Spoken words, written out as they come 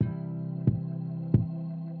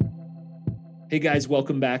Hey guys,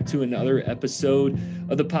 welcome back to another episode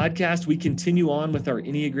of the podcast. We continue on with our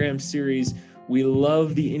Enneagram series. We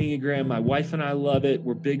love the Enneagram. My wife and I love it.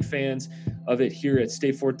 We're big fans of it here at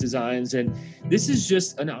Stay Forth Designs. And this is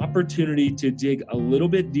just an opportunity to dig a little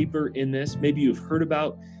bit deeper in this. Maybe you've heard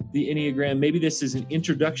about the Enneagram. Maybe this is an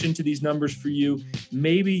introduction to these numbers for you.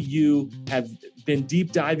 Maybe you have been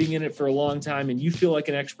deep diving in it for a long time and you feel like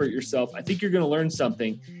an expert yourself. I think you're going to learn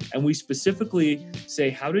something. And we specifically say,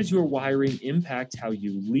 how does your wiring impact how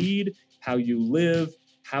you lead, how you live,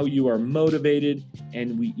 how you are motivated?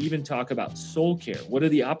 And we even talk about soul care. What are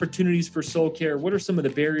the opportunities for soul care? What are some of the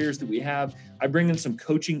barriers that we have? I bring in some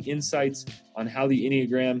coaching insights on how the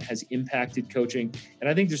Enneagram has impacted coaching. And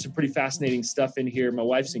I think there's some pretty fascinating stuff in here. My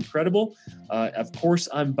wife's incredible. Of course,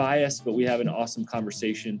 I'm biased, but we have an awesome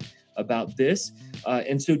conversation about this.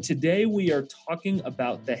 And so today we are talking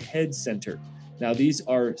about the head center. Now, these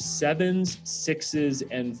are 7s, 6s,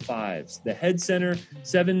 and 5s. The head center,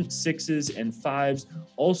 7, 6s, and 5s,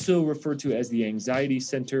 also referred to as the anxiety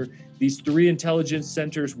center. These three intelligence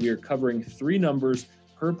centers, we are covering 3 numbers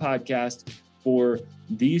per podcast for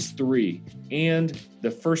these 3. And the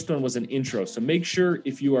first one was an intro. So make sure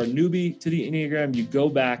if you are newbie to the Enneagram, you go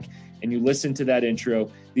back and you listen to that intro.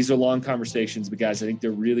 These are long conversations, but guys, I think they're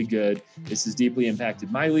really good. This has deeply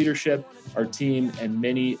impacted my leadership, our team, and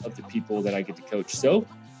many of the people that I get to coach. So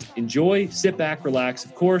enjoy, sit back, relax.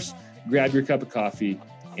 Of course, grab your cup of coffee,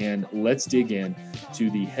 and let's dig in to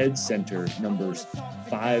the head center numbers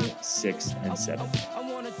 5, 6, and 7.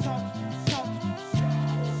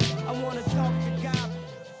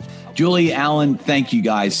 Julie, Alan, thank you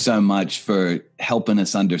guys so much for helping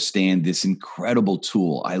us understand this incredible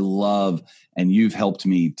tool. I love, and you've helped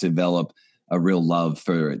me develop a real love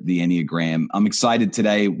for the Enneagram. I'm excited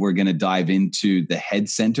today. We're going to dive into the head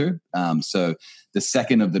center. So the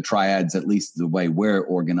second of the triads, at least the way we're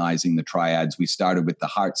organizing the triads, we started with the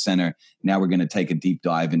heart center. Now we're going to take a deep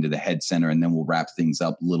dive into the head center, and then we'll wrap things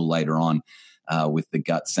up a little later on with the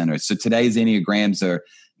gut center. So today's Enneagrams are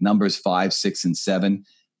numbers 5, 6, and 7.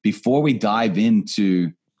 Before we dive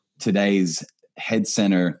into today's head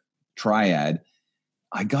center triad,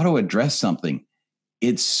 I got to address something.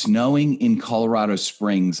 It's snowing in Colorado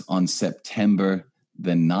Springs on September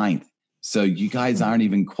the 9th. So you guys aren't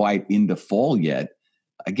even quite into fall yet.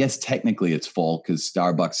 I guess technically it's fall because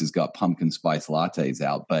Starbucks has got pumpkin spice lattes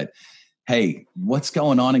out. But hey, what's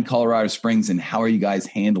going on in Colorado Springs and how are you guys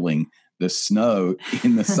handling the snow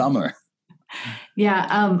in the summer?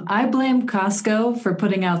 Yeah, I blame Costco for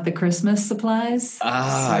putting out the Christmas supplies.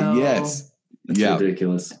 Yes. That's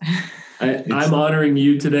ridiculous. I'm honoring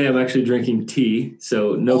you today. I'm actually drinking tea.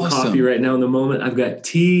 So no coffee right now in the moment. I've got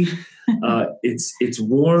tea. It's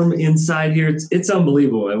warm inside here. It's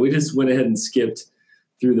unbelievable. And we just went ahead and skipped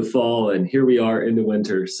through the fall, and here we are into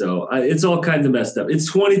winter. So it's all kinds of messed up. It's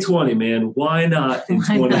 2020, man. Why not in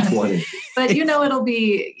 2020? But it'll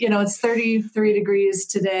be, it's 33 degrees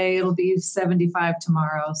today. It'll be 75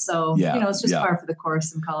 tomorrow. So, it's just par for the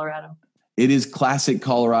course in Colorado. It is classic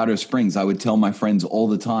Colorado Springs. I would tell my friends all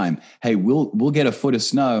the time, hey, we'll get a foot of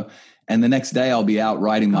snow. And the next day I'll be out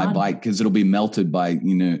riding my bike because it'll be melted by,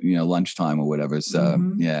 lunchtime or whatever.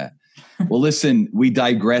 So, yeah. Well, listen, we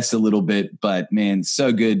digress a little bit, but man,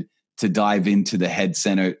 so good to dive into the head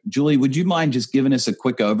center. Julie, would you mind just giving us a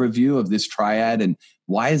quick overview of this triad and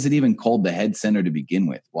why is it even called the head center to begin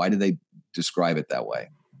with? Why do they describe it that way?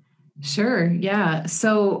 Sure. Yeah.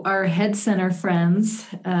 So our head center friends,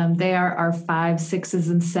 they are our 5, 6s,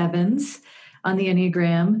 and 7s on the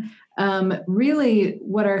Enneagram. Really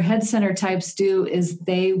what our head center types do is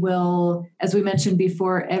they will, as we mentioned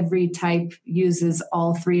before, every type uses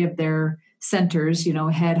all 3 of their centers,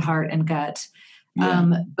 head, heart, and gut.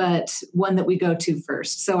 Yeah. But one that we go to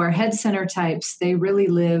first. So our head center types, they really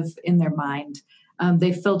live in their mind.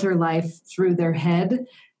 They filter life through their head,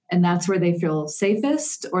 and that's where they feel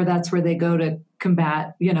safest, or that's where they go to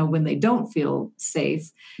combat, when they don't feel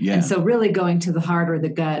safe. Yeah. And so really going to the heart or the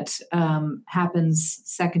gut happens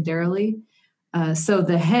secondarily. So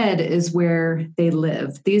the head is where they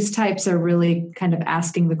live. These types are really kind of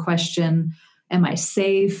asking the question, am I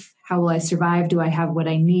safe? How will I survive? Do I have what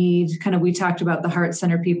I need? Kind of, we talked about the heart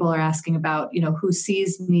center people are asking about, who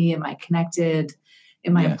sees me? Am I connected?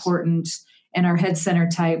 Am I important? And our head center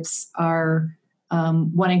types are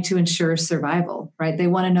wanting to ensure survival, right? They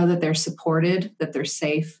want to know that they're supported, that they're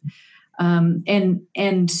safe.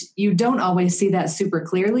 And you don't always see that super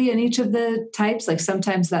clearly in each of the types. Like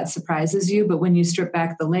sometimes that surprises you, but when you strip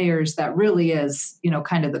back the layers, that really is,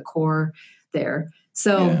 kind of the core there.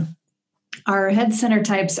 So our head center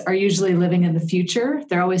types are usually living in the future.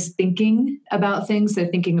 They're always thinking about things. They're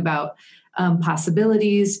thinking about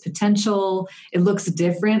possibilities, potential. It looks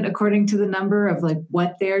different according to the number of like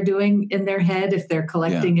what they're doing in their head, if they're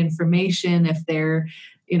collecting information, if they're,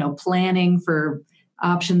 planning for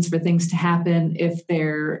options for things to happen, if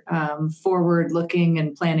they're forward looking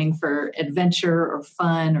and planning for adventure or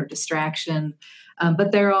fun or distraction.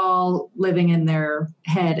 But they're all living in their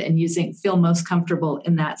head and feel most comfortable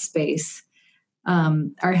in that space.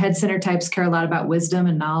 Our head center types care a lot about wisdom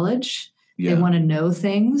and knowledge. They want to know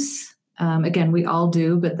things. Again, we all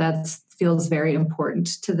do, but that feels very important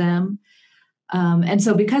to them. And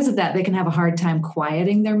so because of that, they can have a hard time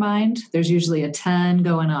quieting their mind. There's usually a ton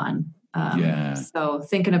going on. So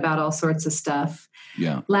thinking about all sorts of stuff.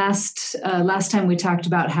 Last time we talked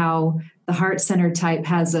about how the heart center type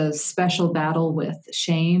has a special battle with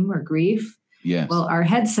shame or grief. Well, our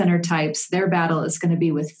head center types, their battle is going to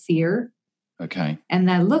be with fear. Okay. And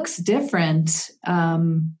that looks different,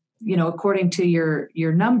 according to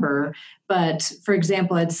your number. But for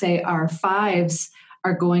example, I'd say our 5s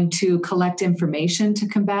are going to collect information to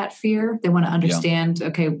combat fear. They want to understand,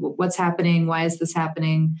 okay, what's happening? Why is this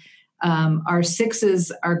happening? Our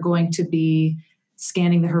 6s are going to be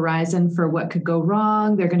scanning the horizon for what could go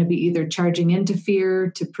wrong. They're going to be either charging into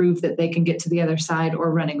fear to prove that they can get to the other side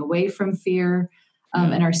or running away from fear.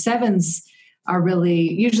 And our 7s are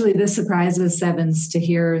really, usually this surprises 7s to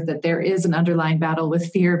hear that there is an underlying battle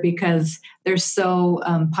with fear because they're so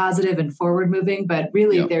positive and forward moving, but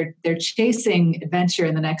really they're chasing adventure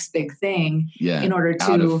and the next big thing in order to,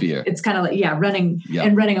 out of fear. It's kind of like,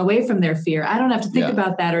 running away from their fear. I don't have to think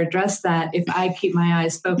about that or address that if I keep my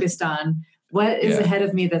eyes focused on what is ahead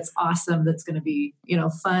of me that's awesome, that's going to be,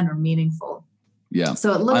 fun or meaningful.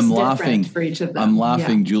 So it looks different for each of them. I'm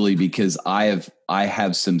laughing, Julie, because I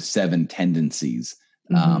have some 7 tendencies,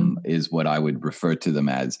 is what I would refer to them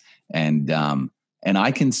as. And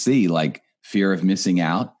I can see like fear of missing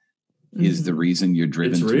out is the reason you're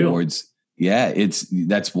driven towards.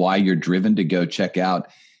 That's why you're driven to go check out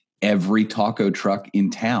every taco truck in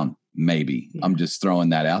town. Maybe I'm just throwing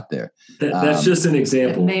that out there. That's just an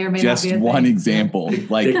example. May or may just not be one example.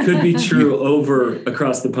 Like it could be true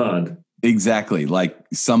across the pond. Exactly. Like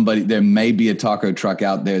there may be a taco truck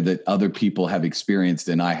out there that other people have experienced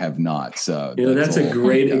and I have not. So that's a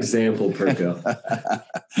great example, Perko.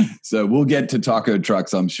 So we'll get to taco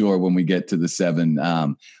trucks, I'm sure, when we get to the 7.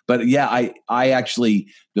 But I actually,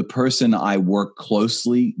 the person I work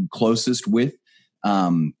closest with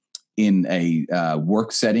in a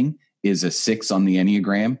work setting is a 6 on the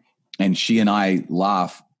Enneagram. And she and I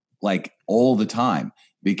laugh like all the time.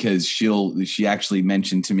 Because she actually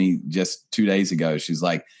mentioned to me just 2 days ago, she's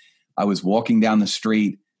like, I was walking down the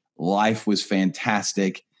street, life was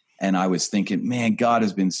fantastic. And I was thinking, man, God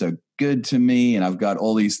has been so good to me. And I've got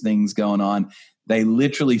all these things going on. They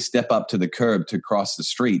literally step up to the curb to cross the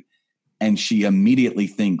street. And she immediately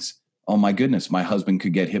thinks, oh my goodness, my husband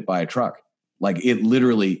could get hit by a truck. Like it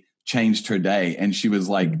literally changed her day. And she was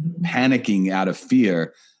like panicking out of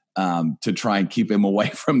fear to try and keep him away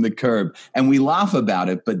from the curb. And we laugh about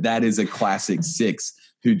it, but that is a classic 6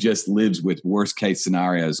 who just lives with worst case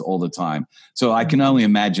scenarios all the time. So I can only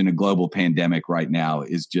imagine a global pandemic right now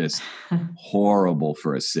is just horrible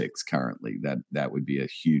for a 6 currently. That would be a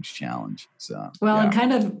huge challenge. So, and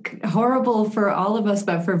kind of horrible for all of us,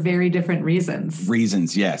 but for very different reasons.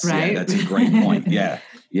 Yes. Right? Yeah, that's a great point. Yeah,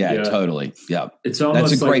 totally. Yeah. It's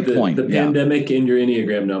almost that's a great like point. The pandemic in your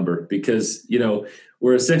Enneagram number, because,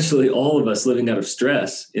 we're essentially all of us living out of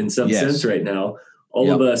stress in some sense right now. All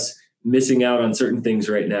of us missing out on certain things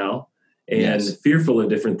right now and fearful of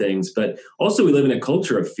different things. But also we live in a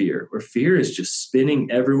culture of fear where fear is just spinning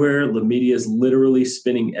everywhere. The media is literally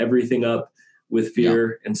spinning everything up with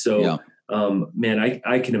fear. And so,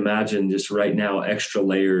 I can imagine just right now, extra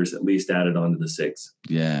layers at least added onto the 6.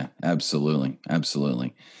 Yeah, absolutely.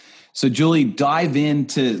 Absolutely. So Julie,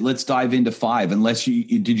 let's dive into 5. Unless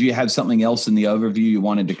did you have something else in the overview you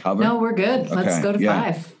wanted to cover? No, we're good. Okay. Let's go to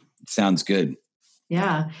 5. Sounds good.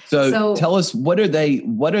 Yeah. So tell us, what are they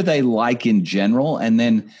like in general? And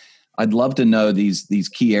then I'd love to know these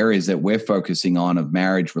key areas that we're focusing on of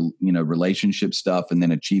marriage, relationship stuff, and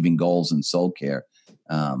then achieving goals and soul care.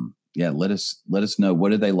 Let us know,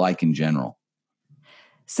 what are they like in general?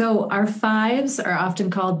 So our 5s are often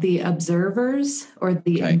called the observers or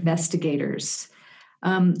the investigators.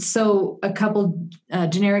 So a couple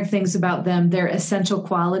generic things about them. Their essential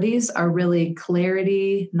qualities are really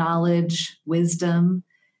clarity, knowledge, wisdom,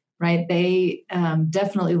 right? They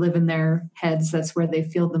definitely live in their heads. That's where they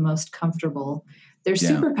feel the most comfortable. Their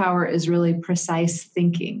superpower is really precise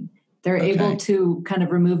thinking. They're able to kind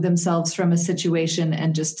of remove themselves from a situation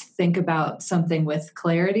and just think about something with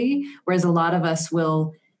clarity, whereas a lot of us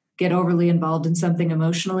will get overly involved in something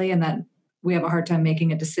emotionally and that we have a hard time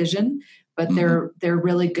making a decision, but they're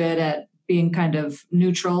really good at being kind of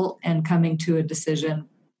neutral and coming to a decision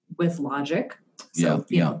with logic. So,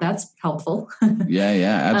 you know, that's helpful.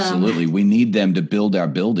 Yeah, absolutely. We need them to build our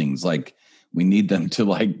buildings. Like we need them to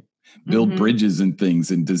like build bridges and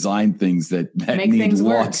things and design things that need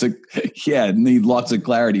lots of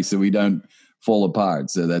clarity so we don't fall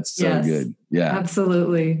apart. So that's so good. Yeah,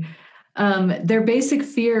 absolutely. Their basic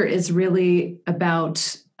fear is really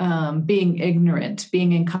about being ignorant,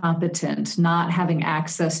 being incompetent, not having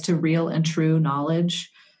access to real and true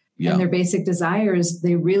knowledge. And their basic desires,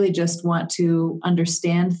 they really just want to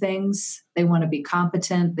understand things. They want to be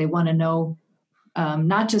competent. They want to know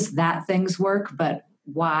not just that things work, but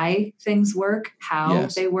why things work, how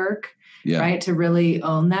they work, right? To really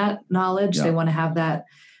own that knowledge. They want to have that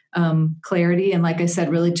clarity. And like I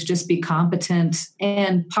said, really to just be competent.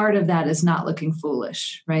 And part of that is not looking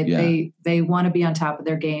foolish, right? They want to be on top of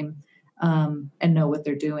their game and know what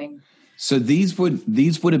they're doing. So these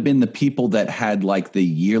would have been the people that had like the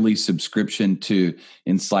yearly subscription to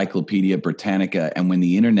Encyclopedia Britannica, and when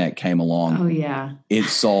the internet came along, it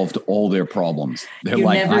solved all their problems. They're you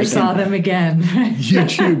like, never saw them again.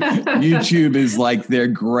 YouTube is like their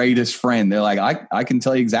greatest friend. They're like, I can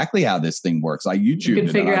tell you exactly how this thing works. I YouTube you can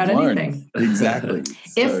figure out anything. Exactly.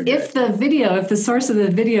 If the source of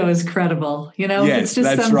the video is credible, you know, if it's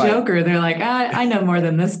just some joker, they're like, I know more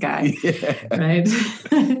than this guy, right?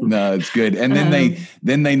 No, it's good. And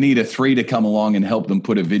then they need a 3 to come along and help them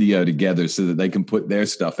put a video together so that they can put their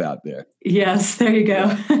stuff out there. Yes, there you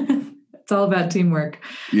go. It's all about teamwork.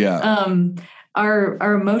 Yeah.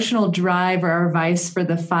 Our emotional drive or our vice for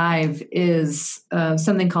the 5 is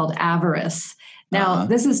something called avarice. Now,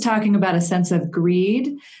 this is talking about a sense of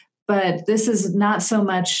greed, but this is not so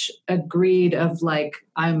much a greed of like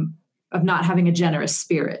of not having a generous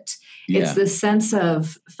spirit. It's this sense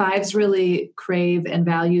of 5s really crave and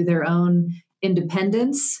value their own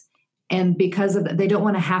independence. And because of that, they don't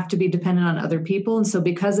want to have to be dependent on other people. And so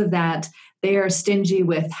because of that, they are stingy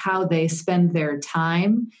with how they spend their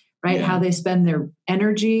time, right? Yeah. How they spend their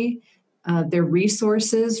energy, their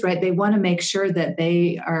resources, right? They want to make sure that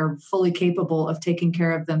they are fully capable of taking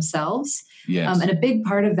care of themselves. Yes. And a big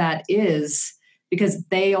part of that is because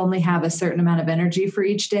they only have a certain amount of energy for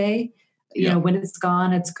each day. You know, when it's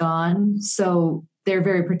gone, it's gone. So they're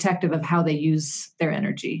very protective of how they use their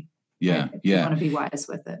energy. Yeah. Right? They want to be wise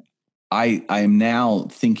with it. I am now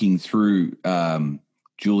thinking through,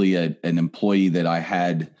 Julia, an employee that I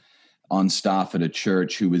had on staff at a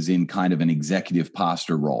church who was in kind of an executive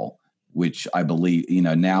pastor role, which I believe, you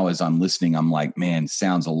know, now as I'm listening, I'm like, man,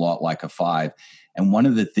 sounds a lot like a 5. And one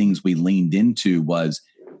of the things we leaned into was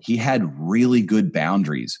he had really good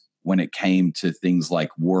boundaries when it came to things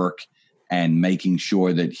like work and making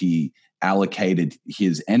sure that he allocated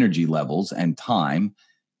his energy levels and time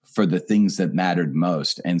for the things that mattered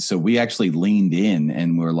most. And so we actually leaned in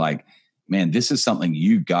and we're like, man, this is something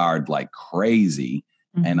you guard like crazy.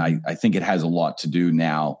 Mm-hmm. And I think it has a lot to do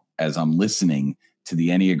now as I'm listening to the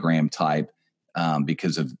Enneagram type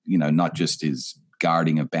because of, you know, not just his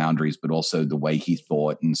guarding of boundaries, but also the way he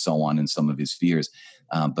thought and so on and some of his fears.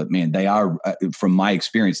 But man, they are, from my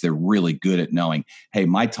experience, they're really good at knowing, hey,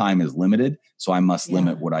 my time is limited, so I must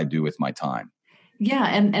limit what I do with my time. Yeah.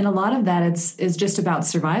 And a lot of that is just about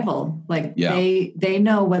survival. Like they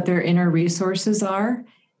know what their inner resources are,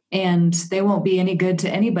 and they won't be any good to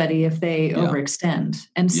anybody if they overextend.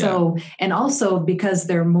 And so, and also because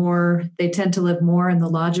they tend to live more in the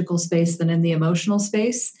logical space than in the emotional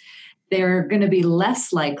space, they're going to be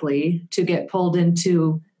less likely to get pulled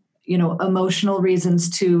into, you know, emotional reasons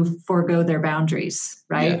to forego their boundaries,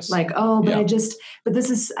 right? Yes. Like, I just,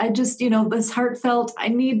 you know, this heartfelt, I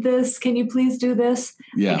need this. Can you please do this?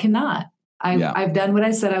 Yeah. I cannot. I've done what I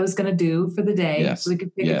said I was going to do for the day. So we can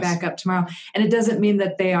pick it back up tomorrow. And it doesn't mean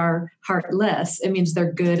that they are heartless. It means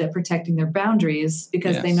they're good at protecting their boundaries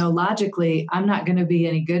because they know logically, I'm not going to be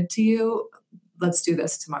any good to you. Let's do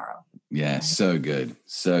this tomorrow. Yeah. So good.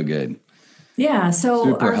 So good. Yeah. So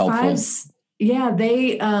super our helpful. 5s,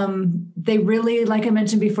 they really, like I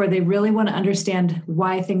mentioned before, they really want to understand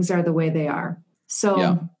why things are the way they are.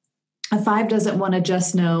 So a 5 doesn't want to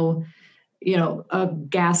just know, you know, a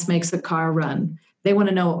gas makes a car run. They want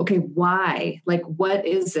to know, okay, why? Like, what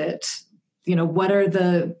is it? You know, what are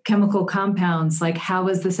the chemical compounds? Like, how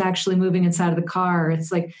is this actually moving inside of the car?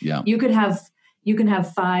 It's like, you can have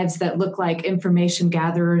 5s that look like information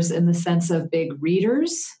gatherers in the sense of big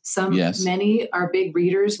readers. Many are big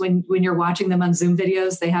readers. When you're watching them on Zoom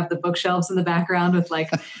videos, they have the bookshelves in the background with like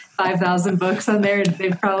 5,000 books on there, and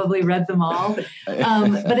they've probably read them all.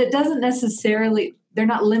 But it doesn't necessarily, they're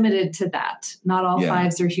not limited to that. Not all Yeah.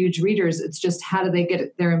 fives are huge readers. It's just how do they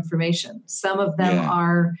get their information? Some of them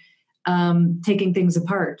are taking things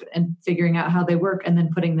apart and figuring out how they work and then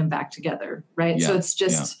putting them back together, right? Yeah. So it's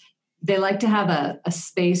just they like to have a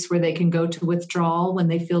space where they can go to withdrawal when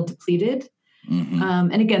they feel depleted. Mm-hmm.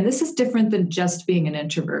 And again, this is different than just being an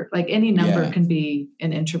introvert. Like any number can be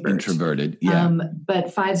an introvert. Introverted, yeah.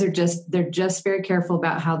 But fives are they're just very careful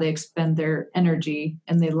about how they expend their energy,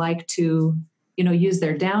 and they like to, use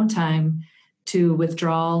their downtime to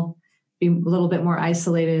withdraw, be a little bit more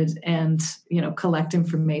isolated, and collect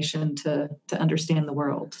information to understand the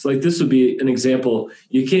world. So like this would be an example.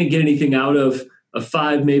 You can't get anything out of a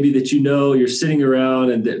five maybe that you're sitting around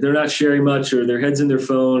and they're not sharing much, or their head's in their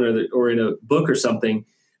phone or in a book or something.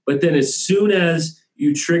 But then as soon as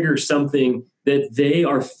you trigger something that they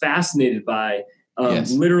are fascinated by,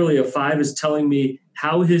 literally a five is telling me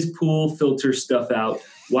how his pool filters stuff out,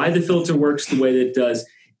 why the filter works the way that it does.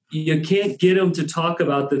 You can't get them to talk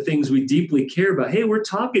about the things we deeply care about. Hey, we're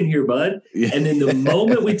talking here, bud. Yeah. And then the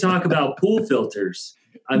moment we talk about pool filters,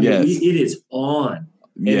 it is on.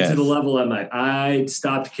 And to the level I'm like, I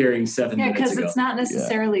stopped caring 7 minutes ago. Yeah, because it's not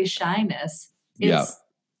necessarily shyness. It's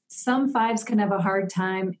some fives can have a hard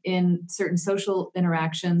time in certain social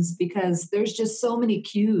interactions because there's just so many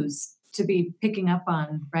cues to be picking up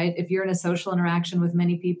on, right? If you're in a social interaction with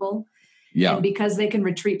many people, and because they can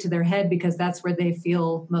retreat to their head because that's where they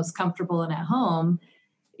feel most comfortable and at home,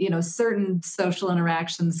 certain social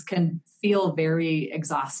interactions can feel very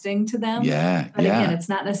exhausting to them. But again, it's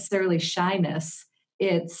not necessarily shyness.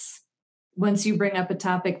 It's once you bring up a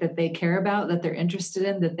topic that they care about, that they're interested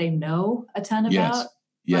in, that they know a ton about,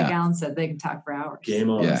 like Alan said, they can talk for hours. Game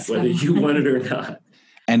on, whether you want it or not.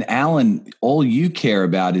 And Alan, all you care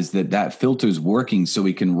about is that filter's working so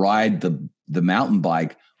we can ride the mountain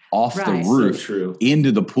bike off the roof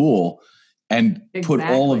into the pool and put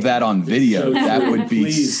all of that on video. That would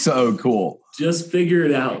be so cool. Just figure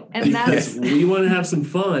it out. And because we want to have some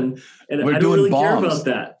fun. And I don't really care about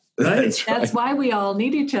that. Right? That's why we all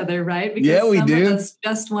need each other, right? Because we some do. of us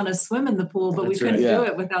just want to swim in the pool, but we couldn't do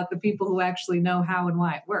it without the people who actually know how and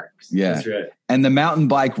why it works. Yeah. That's right. And the mountain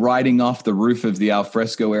bike riding off the roof of the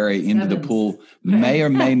alfresco area into the pool may or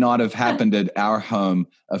may not have happened at our home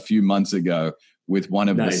a few months ago with one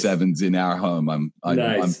of the sevens in our home.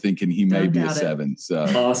 I'm thinking he may be a seven. So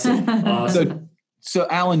awesome. So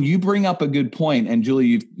Alan, you bring up a good point, and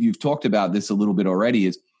Julie, you've talked about this a little bit already.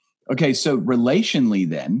 Is okay. So relationally,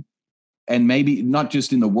 then, and maybe not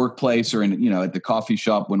just in the workplace or in at the coffee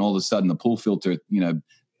shop when all of a sudden the pool filter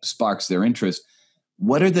sparks their interest.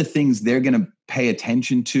 What are the things they're going to pay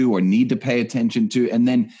attention to or need to pay attention to? And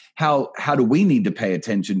then how do we need to pay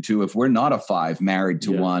attention to if we're not a five, married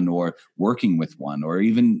to one, or working with one, or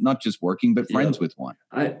even not just working, but friends with one?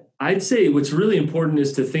 I'd say what's really important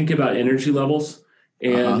is to think about energy levels.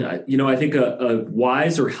 And, I think a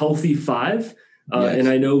wise or healthy five, and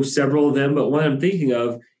I know several of them, but one I'm thinking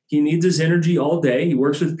of, he needs his energy all day. He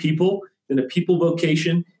works with people in a people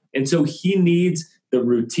vocation. And so he needs the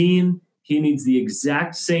routine. He needs the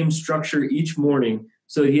exact same structure each morning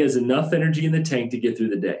so that he has enough energy in the tank to get through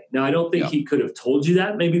the day. Now, I don't think he could have told you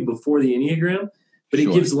that maybe before the Enneagram, but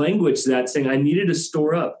it gives language to that, saying I needed to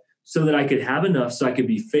store up so that I could have enough so I could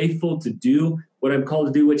be faithful to do what I'm called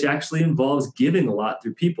to do, which actually involves giving a lot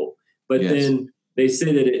through people. But then they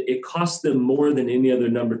say that it costs them more than any other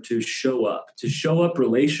number to show up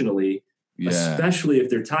relationally, especially if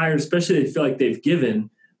they're tired, especially if they feel like they've given.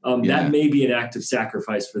 That may be an act of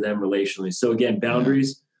sacrifice for them relationally. So again,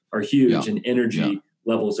 boundaries are huge and energy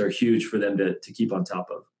levels are huge for them to keep on top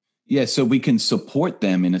of. Yeah, so we can support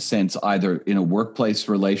them in a sense, either in a workplace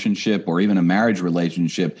relationship or even a marriage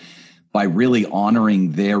relationship, by really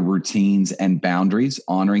honoring their routines and boundaries,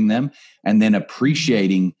 honoring them, and then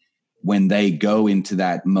appreciating when they go into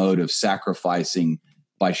that mode of sacrificing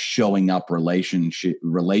by showing up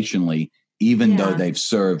relationally, even though they've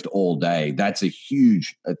served all day. That's a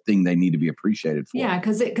huge thing they need to be appreciated for. Yeah,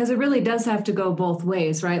 because it really does have to go both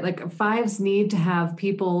ways, right? Like fives need to have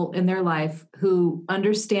people in their life who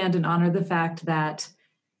understand and honor the fact that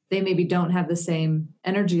they maybe don't have the same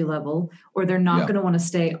energy level, or they're not going to want to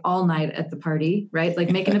stay all night at the party, right? Like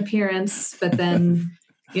make an appearance, but then...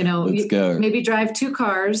 maybe drive 2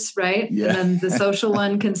 cars, right? Yeah. And then the social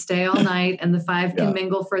one can stay all night and the five can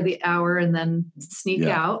mingle for the hour and then sneak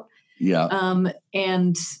out. Yeah.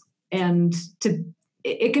 And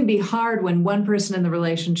it can be hard when one person in the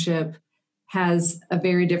relationship has a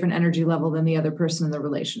very different energy level than the other person in the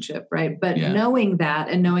relationship, right? But knowing that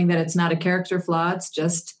it's not a character flaw, it's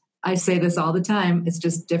just, I say this all the time, it's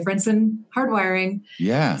just difference in hardwiring.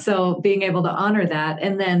 Yeah. So being able to honor that,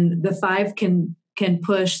 and then the five can can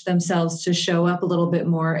push themselves to show up a little bit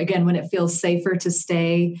more. Again, when it feels safer to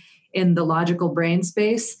stay in the logical brain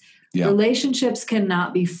space, relationships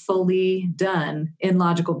cannot be fully done in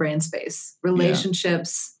logical brain space.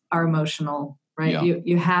 Relationships are emotional, right?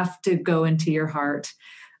 You have to go into your heart.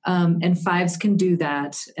 And fives can do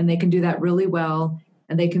that, and they can do that really well.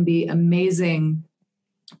 And they can be amazing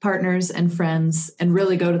partners and friends and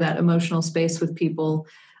really go to that emotional space with people.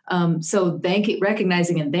 So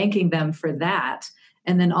recognizing and thanking them for that,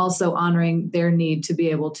 and then also honoring their need to be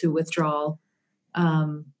able to withdraw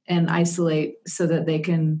and isolate so that they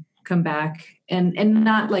can come back and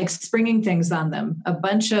not like springing things on them. A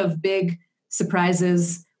bunch of big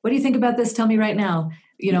surprises. What do you think about this? Tell me right now.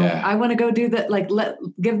 I want to go do that. Like,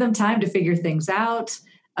 give them time to figure things out,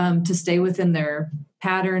 to stay within their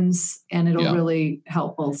patterns, and it'll really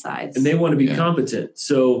help both sides. And they want to be competent.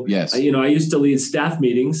 So, I used to lead staff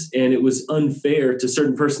meetings, and it was unfair to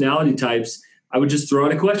certain personality types. I would just throw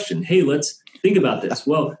out a question. Hey, let's think about this.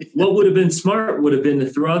 Well, what would have been smart would have been to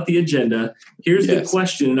throw out the agenda. Here's the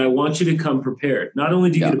question, and I want you to come prepared. Not only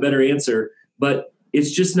do you get a better answer, but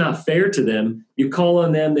it's just not fair to them. You call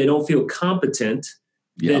on them, they don't feel competent,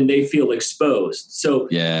 then they feel exposed. So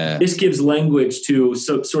this gives language to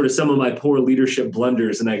sort of some of my poor leadership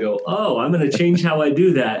blunders. And I go, I'm going to change how I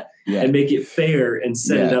do that and make it fair and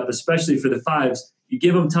set it up, especially for the fives. You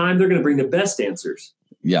give them time, they're going to bring the best answers.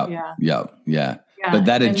 But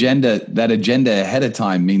that agenda ahead of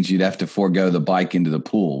time means you'd have to forego the bike into the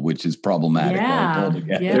pool, which is problematic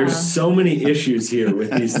altogether. There's so many issues here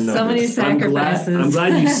with these numbers. So many sacrifices. I'm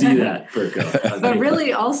glad you see that, Perko. But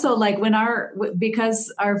really also like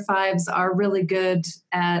because our fives are really good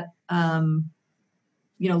at,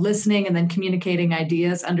 listening and then communicating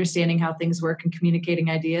ideas, understanding how things work and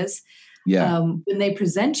communicating ideas. When they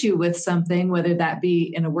present you with something, whether that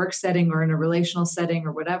be in a work setting or in a relational setting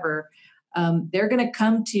or whatever, they're going to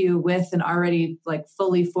come to you with an already like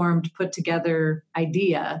fully formed, put together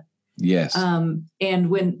idea. Yes. And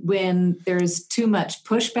when there's too much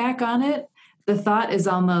pushback on it, the thought is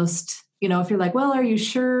almost, if you're like, well, are you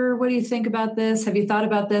sure? What do you think about this? Have you thought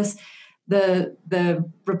about this? The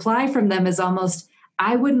reply from them is almost,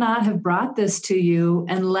 I would not have brought this to you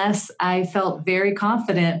unless I felt very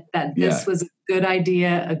confident that this was a good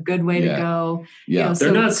idea, a good way to go. They're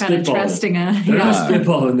so not kind of trusting They're not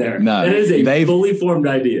spitballing there. No, that is a fully formed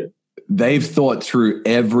idea. They've thought through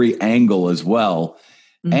every angle as well.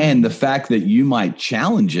 Mm-hmm. And the fact that you might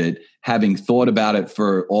challenge it, having thought about it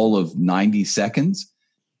for all of 90 seconds,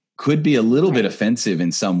 could be a little bit offensive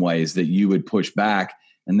in some ways, that you would push back.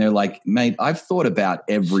 And they're like, mate, I've thought about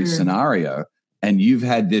every scenario. And you've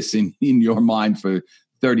had this in your mind for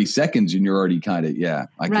 30 seconds and you're already kind of,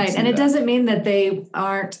 right. And it doesn't mean that they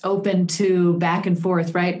aren't open to back and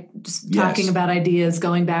forth, right? Just talking about ideas,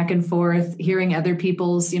 going back and forth, hearing other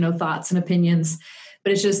people's, thoughts and opinions.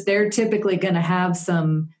 But it's just, they're typically going to have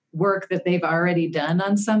some work that they've already done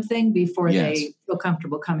on something before they feel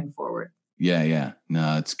comfortable coming forward. Yeah.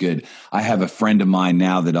 No, it's good. I have a friend of mine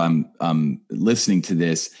now that I'm listening to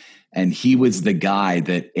this. And he was the guy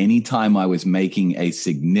that anytime I was making a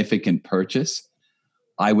significant purchase,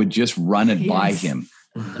 I would just run it by him.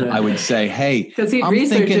 I would say, hey, I'm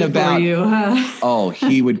thinking about you.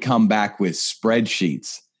 He would come back with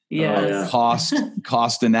spreadsheets,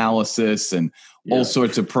 cost analysis and all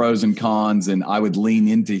sorts of pros and cons. And I would lean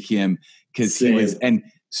into him because he was, and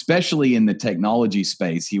especially in the technology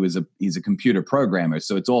space, he's a computer programmer.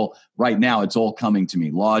 So it's all coming to me.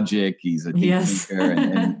 Logic, he's a deep thinker,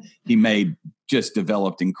 and he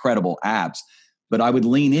developed incredible apps. But I would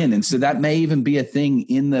lean in. And so that may even be a thing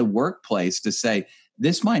in the workplace to say,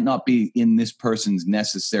 this might not be in this person's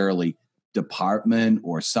necessarily department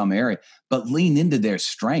or some area, but lean into their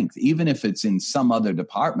strength. Even if it's in some other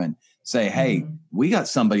department, say, hey, we got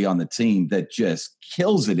somebody on the team that just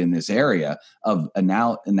kills it in this area of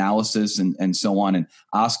analysis and so on, and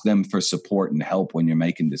ask them for support and help when you're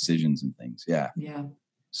making decisions and things. Yeah.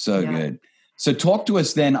 So good. So talk to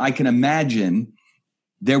us then. I can imagine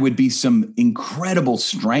there would be some incredible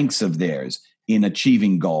strengths of theirs in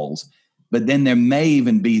achieving goals, but then there may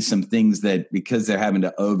even be some things that, because they're having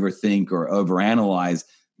to overthink or overanalyze,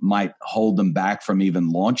 might hold them back from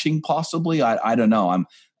even launching possibly. I don't know.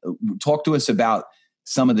 Talk to us about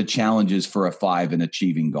some of the challenges for a five in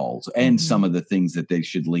achieving goals and some of the things that they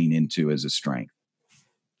should lean into as a strength.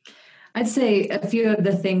 I'd say a few of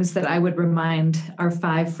the things that I would remind our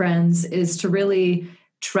five friends is to really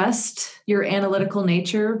trust your analytical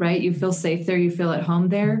nature, right? You feel safe there, you feel at home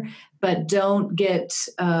there, but don't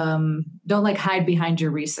hide behind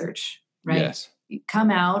your research, right? Yes.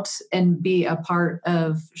 Come out and be a part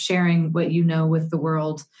of sharing what you know with the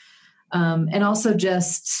world. And also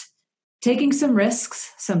just taking some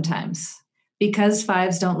risks sometimes, because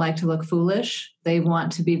fives don't like to look foolish. They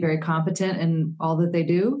want to be very competent in all that they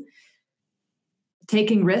do.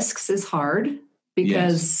 Taking risks is hard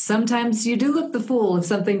because sometimes you do look the fool if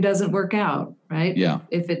something doesn't work out, right? Yeah.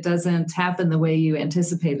 If it doesn't happen the way you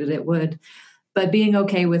anticipated it would. But being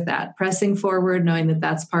okay with that, pressing forward, knowing that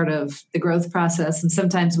that's part of the growth process. And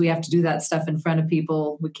sometimes we have to do that stuff in front of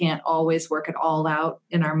people. We can't always work it all out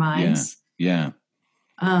in our minds. Yeah.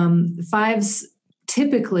 Fives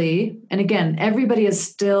typically, and again, everybody is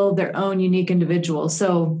still their own unique individual.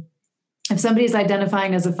 So if somebody's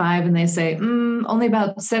identifying as a five and they say, only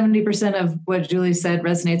about 70% of what Julie said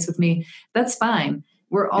resonates with me, that's fine.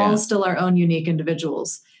 We're all still our own unique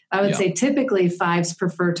individuals. I would say typically fives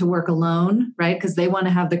prefer to work alone, right? Because they want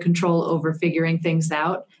to have the control over figuring things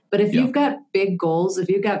out. But if you've got big goals, if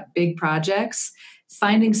you've got big projects,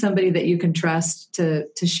 finding somebody that you can trust to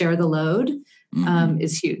share the load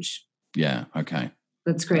is huge. Yeah. Okay.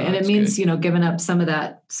 That's great. And it means, giving up some of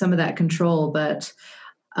that control. But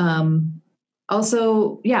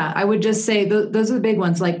also, I would just say those are the big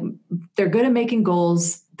ones. Like, they're good at making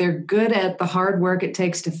goals. They're good at the hard work it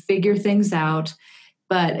takes to figure things out,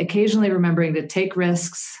 but occasionally remembering to take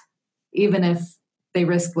risks, even if they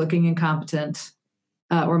risk looking incompetent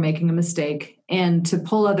or making a mistake, and to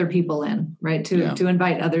pull other people in, right? To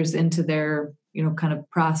invite others into their, kind of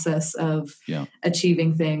process of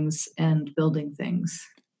achieving things and building things.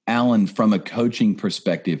 Alan, from a coaching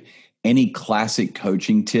perspective, any classic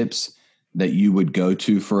coaching tips that you would go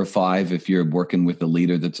to for a five if you're working with a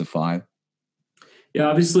leader that's a five? Yeah,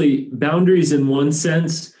 obviously boundaries in one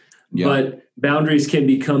sense, but boundaries can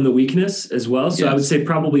become the weakness as well. So I would say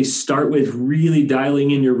probably start with really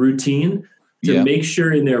dialing in your routine to make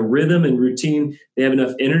sure in their rhythm and routine, they have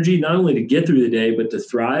enough energy, not only to get through the day, but to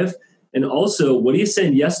thrive. And also, what are you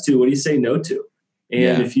saying yes to? What do you say no to?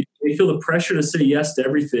 And if they feel the pressure to say yes to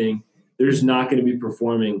everything, they're just not going to be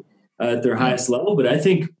performing at their highest level. But I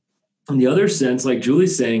think in the other sense, like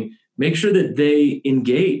Julie's saying, make sure that they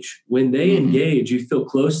engage. When they engage, you feel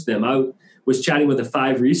close to them. I was chatting with a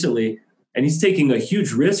five recently, and he's taking a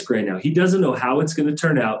huge risk right now. He doesn't know how it's going to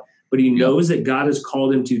turn out, but he knows that God has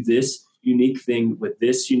called him to this unique thing with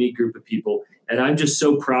this unique group of people. And I'm just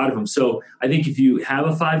so proud of him. So I think if you have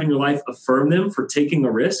a five in your life, affirm them for taking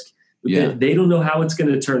a risk. They don't know how it's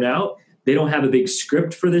going to turn out. They don't have a big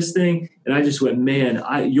script for this thing. And I just went, man,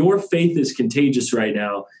 your faith is contagious right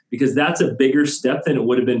now, because that's a bigger step than it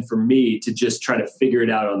would have been for me to just try to figure it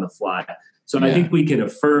out on the fly. So I think we can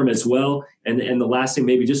affirm as well. And the last thing,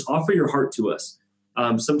 maybe just offer your heart to us.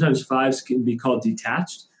 Sometimes fives can be called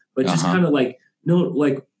detached, but just kind of like, no,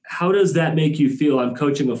 like, how does that make you feel? I'm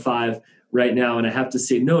coaching a five right now, and I have to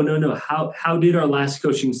say, no. How did our last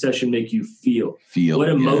coaching session make you feel? What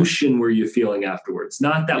emotion were you feeling afterwards?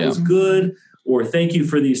 Not that was good, or thank you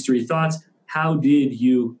for these three thoughts. How did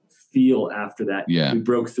you feel after that? We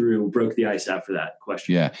broke the ice after that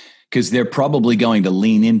question. Yeah, because they're probably going to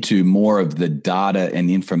lean into more of the data and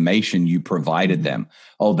information you provided them.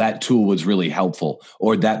 Oh, that tool was really helpful,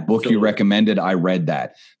 or that book you recommended, I read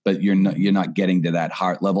that. But you're not getting to that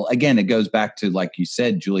heart level. Again, it goes back to, like you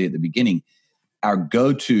said, Julie, at the beginning, our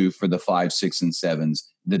go-to for the 5, 6, and 7s,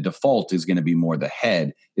 the default is going to be more the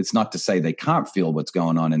head. It's not to say they can't feel what's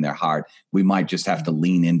going on in their heart. We might just have to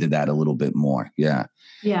lean into that a little bit more. Yeah.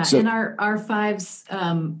 So, and our fives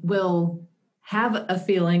will have a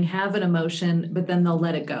feeling, have an emotion, but then they'll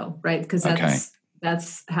let it go, right? Because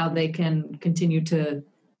that's how they can continue to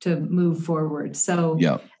move forward. So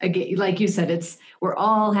again, like you said, we're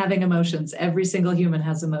all having emotions. Every single human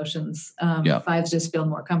has emotions. Fives just feel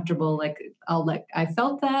more comfortable. Like, I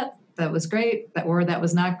felt that was great, that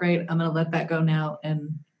was not great. I'm going to let that go now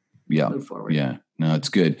and move forward. Yeah. No, it's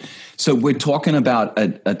good. So we're talking about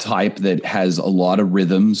a type that has a lot of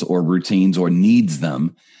rhythms or routines or needs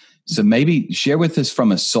them. So maybe share with us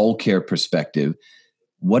from a soul care perspective,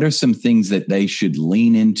 what are some things that they should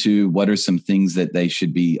lean into? What are some things that they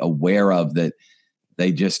should be aware of that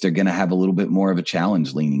they just are going to have a little bit more of a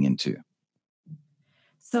challenge leaning into?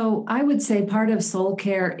 So I would say part of soul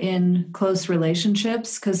care in close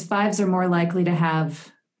relationships, because fives are more likely to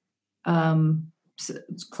have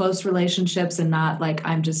close relationships and not like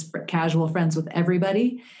I'm just casual friends with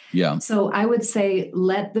everybody. Yeah. So I would say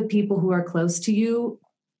let the people who are close to you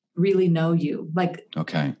really know you. Like,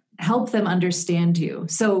 help them understand you.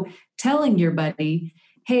 So telling your buddy,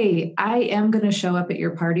 hey, I am going to show up at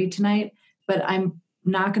your party tonight, but I'm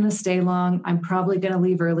not going to stay long. I'm probably going to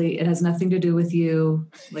leave early. It has nothing to do with you.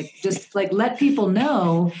 Like, just like let people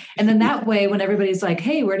know. And then that way, when everybody's like,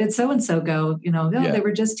 hey, where did so-and-so go? They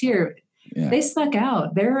were just here. They snuck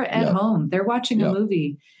out. They're at home. They're watching a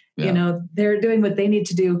movie. You know, they're doing what they need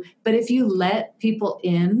to do. But if you let people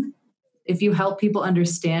in, if you help people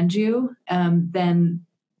understand you, then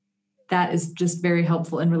that is just very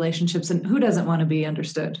helpful in relationships. And who doesn't want to be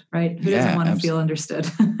understood, right? Who doesn't want to feel understood?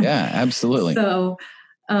 Yeah, absolutely. So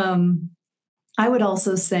I would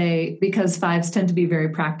also say, because fives tend to be very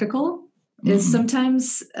practical, is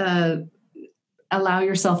sometimes allow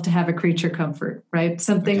yourself to have a creature comfort, right?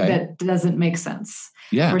 Something that doesn't make sense.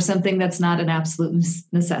 Yeah. Or something that's not an absolute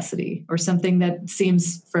necessity, or something that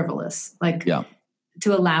seems frivolous. Like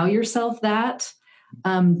to allow yourself that,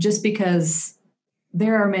 just because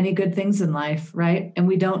there are many good things in life, right? And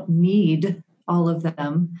we don't need all of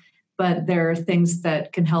them, but there are things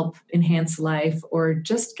that can help enhance life, or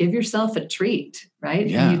just give yourself a treat, right?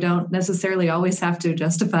 Yeah. And you don't necessarily always have to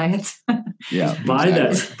justify it. Buy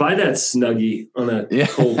that Snuggie on a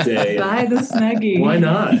cold day. Buy the Snuggie. Why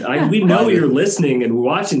not? We know you're listening and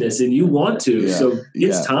watching this, and you want to. Yeah. So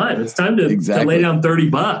it's time. It's time to lay down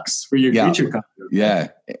 $30 for your creature comfort. Yeah.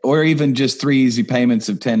 Or even just 3 easy payments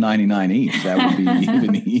of $10.99 each. That would be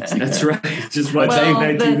even easier. That's right. Just watch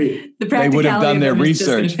TV. They would have done their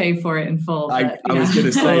research. Just pay for it in full. I was going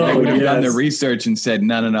to say they would have done their research and said,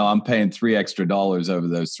 no, I'm paying $3 extra over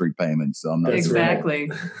those 3 payments. So I'm not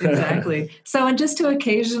exactly. So, and just to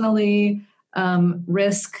occasionally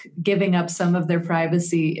risk giving up some of their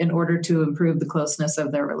privacy in order to improve the closeness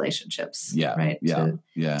of their relationships. Yeah. Right.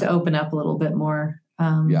 Yeah. To open up a little bit more.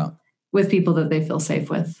 With people that they feel safe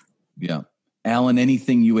with. Yeah. Alan,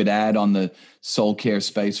 anything you would add on the soul care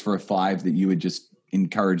space for a 5 that you would just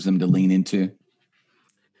encourage them to lean into?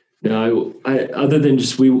 No, I other than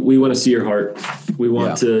just, we want to see your heart. We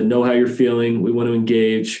want to know how you're feeling. We want to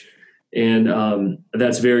engage. And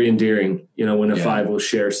that's very endearing, when a 5 will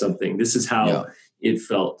share something. This is how it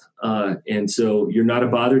felt. And so you're not a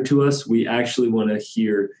bother to us. We actually want to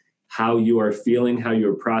hear how you are feeling, how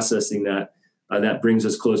you're processing that. That brings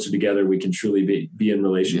us closer together. We can truly be in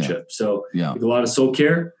relationship. Yeah. So a lot of soul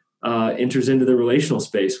care enters into the relational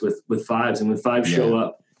space with 5s. And when 5s show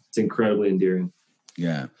up, it's incredibly endearing.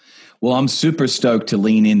 Yeah. Well, I'm super stoked to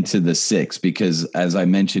lean into the 6 because, as I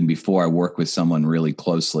mentioned before, I work with someone really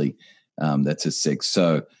closely that's a 6.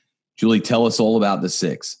 So, Julie, tell us all about the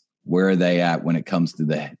 6. Where are they at when it comes to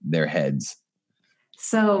their heads?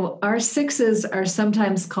 So our 6s are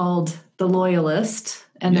sometimes called the loyalist,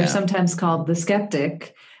 and they're sometimes called the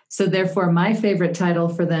skeptic. So therefore, my favorite title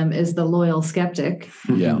for them is the loyal skeptic,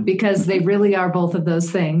 because they really are both of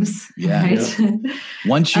those things. Yeah. Right?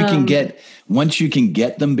 Once you can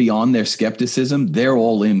get them beyond their skepticism, they're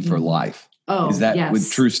all in for life. Oh, is that a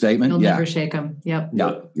true statement? You'll never shake them. Yep.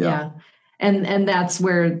 Yeah. And that's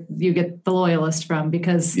where you get the loyalist from,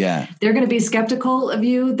 because they're going to be skeptical of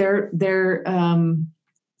you. They're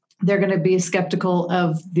going to be skeptical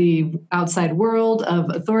of the outside world, of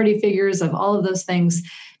authority figures, of all of those things.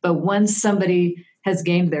 But once somebody has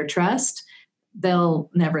gained their trust, they'll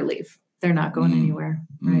never leave. They're not going anywhere.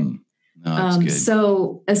 Right. No, that's good.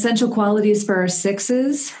 So essential qualities for our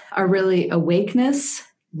 6s are really awakeness,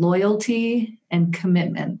 loyalty, and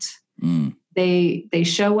commitment. They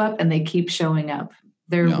show up and they keep showing up.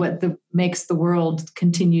 They're what makes the world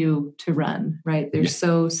continue to run, right? They're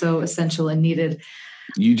so essential and needed.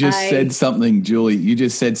 You just said something, Julie. You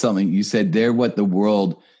just said something. You said they're what the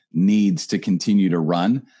world needs to continue to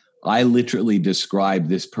run. I literally describe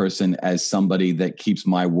this person as somebody that keeps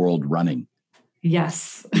my world running.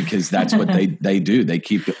 Yes. Because that's what they do. They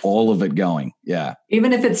keep all of it going. Yeah.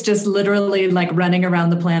 Even if it's just literally like running around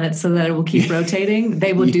the planet so that it will keep rotating,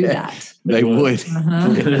 they will do that. They would.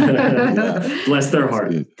 Bless their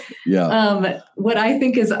heart. Yeah. What I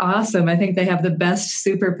think is awesome, I think they have the best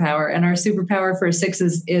superpower, and our superpower for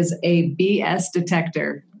 6s is a BS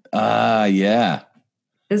detector. Yeah.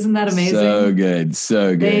 Isn't that amazing? So good.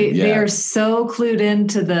 So good. They are so clued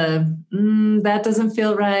into the, that doesn't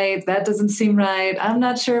feel right. That doesn't seem right. I'm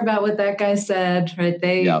not sure about what that guy said, right?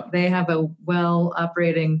 They have a well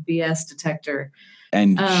operating BS detector.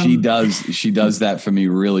 And she does that for me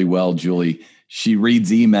really well, Julie. She reads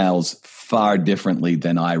emails far differently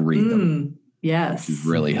than I read them. Yes. Which is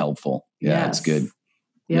really helpful. Yeah, it's good.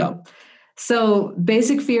 Yeah. So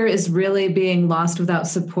basic fear is really being lost without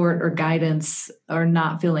support or guidance, or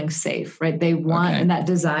not feeling safe, right? They want, and that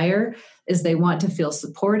desire is they want to feel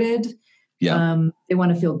supported. Yeah. They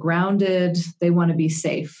want to feel grounded. They want to be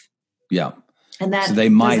safe. Yeah. And that so they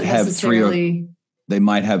might have They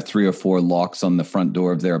might have 3 or 4 locks on the front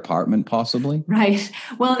door of their apartment, possibly. Right.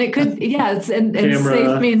 Well, and it could, and Camera,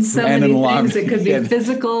 safe means so many things. It could be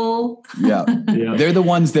physical. Yeah. They're the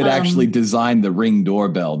ones that actually designed the Ring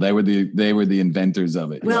doorbell. They were the inventors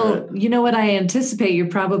of it. Well, you know what? I anticipate you're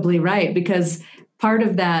probably right, because part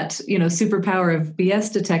of that, superpower of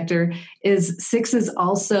BS detector is 6s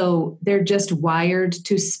also, they're just wired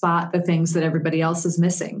to spot the things that everybody else is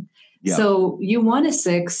missing. Yeah. So you want a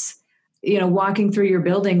 6, walking through your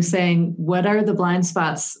building saying, what are the blind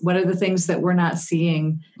spots? What are the things that we're not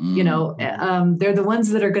seeing? They're the ones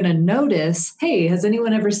that are going to notice, hey, has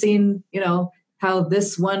anyone ever seen, how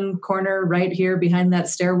this one corner right here behind that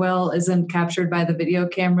stairwell isn't captured by the video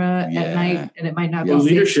camera at night, and it might not be safe,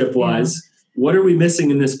 leadership wise. What are we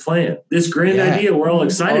missing in this plan? This grand idea we're all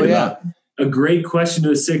excited about. A great question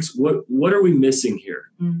to a 6. What are we missing here?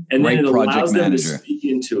 And then it allows them to speak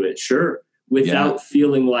into it, without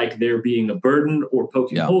feeling like they're being a burden or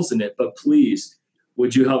poking holes in it. But please,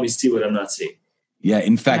 would you help me see what I'm not seeing? Yeah.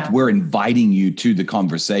 In fact, we're inviting you to the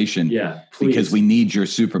conversation. Yeah. Because we need your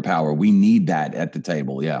superpower. We need that at the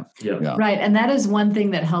table. Yeah. Right. And that is one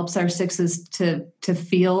thing that helps our 6s to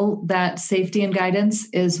feel that safety and guidance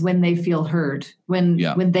is when they feel heard, when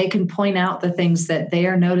they can point out the things that they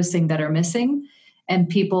are noticing that are missing, and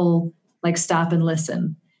people like stop and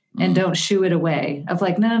listen and don't shoo it away of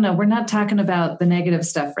like, no, we're not talking about the negative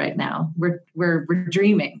stuff right now. We're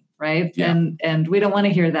dreaming. Right. Yeah. And we don't want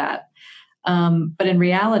to hear that. But in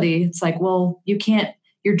reality, it's like, well, you can't,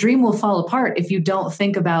 your dream will fall apart if you don't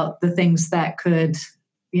think about the things that could,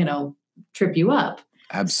 trip you up.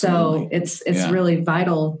 Absolutely. So it's really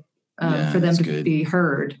vital for them to be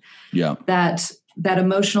heard. Yeah. That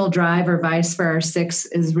emotional drive or vice for our 6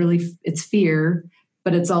 is really, it's fear,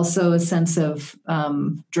 but it's also a sense of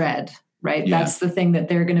dread, right? Yeah. That's the thing that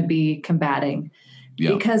they're going to be combating.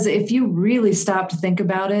 Yeah. Because if you really stop to think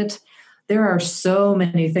about it, there are so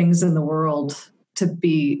many things in the world to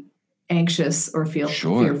be anxious or feel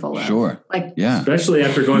fearful of. Sure. Especially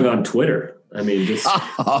after going on Twitter. I mean, just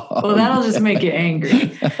well, that'll just make you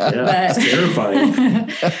angry. It's terrifying.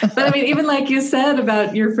 But I mean, even like you said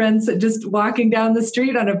about your friends just walking down the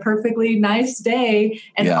street on a perfectly nice day,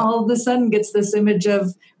 and all of a sudden gets this image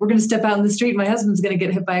of, we're going to step out in the street, and my husband's going to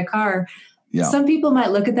get hit by a car. Yeah. Some people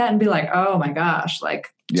might look at that and be like, oh my gosh,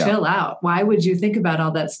 chill out. Why would you think about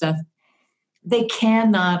all that stuff? They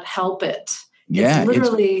cannot help it. Yeah, it's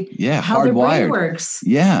literally how their brain works.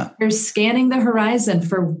 Yeah. They're scanning the horizon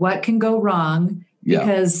for what can go wrong,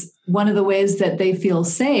 because one of the ways that they feel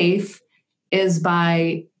safe is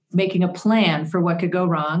by making a plan for what could go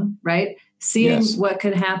wrong, right? Seeing what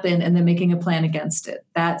could happen and then making a plan against it.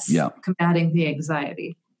 That's combating the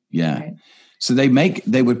anxiety. Yeah. Right? So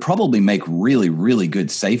they would probably make really, really good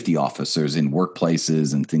safety officers in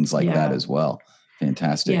workplaces and things like that as well.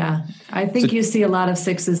 Fantastic. Yeah. I think you see a lot of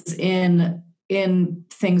 6s in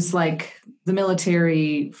things like the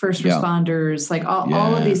military, first responders, like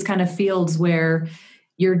all of these kind of fields where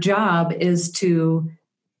your job is to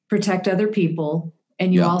protect other people.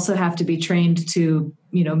 And you also have to be trained to,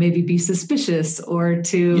 maybe be suspicious or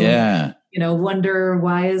to, wonder,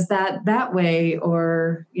 why is that way?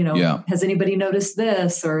 Or, has anybody noticed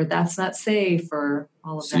this, or that's not safe, or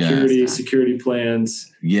all of that. Security plans.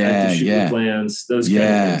 Plans, those kind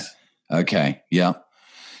of things. Okay. Yeah.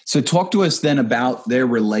 So talk to us then about their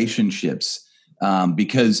relationships,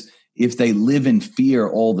 because if they live in fear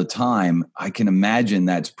all the time, I can imagine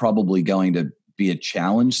that's probably going to be a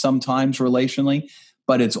challenge sometimes relationally,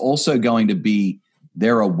 but it's also going to be,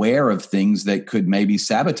 they're aware of things that could maybe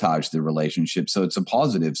sabotage the relationship. So it's a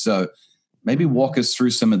positive. So maybe walk us through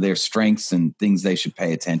some of their strengths and things they should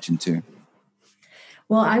pay attention to.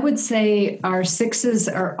 Well, I would say our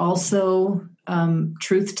 6s are also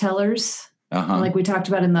truth tellers. Like we talked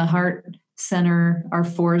about in the Heart Center, our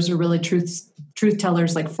 4s are really truth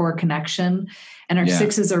tellers, like for connection. And our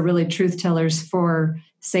 6s are really truth tellers for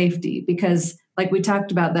safety, because like we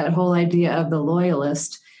talked about that whole idea of the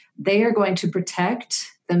loyalist, they are going to protect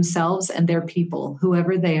themselves and their people,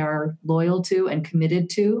 whoever they are loyal to and committed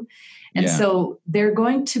to. And so they're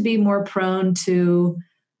going to be more prone to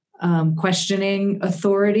questioning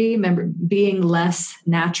authority, being less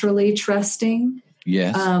naturally trusting.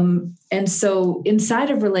 Yes. And so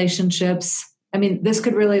inside of relationships, I mean, this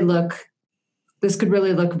could really look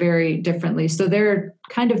very differently. So there are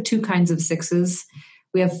kind of 2 kinds of 6s.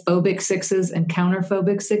 We have phobic 6s and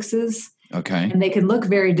counterphobic 6s. Okay. And they can look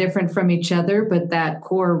very different from each other, but that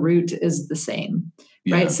core root is the same,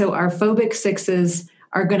 right? So our phobic 6s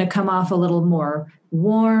are going to come off a little more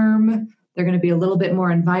warm. They're going to be a little bit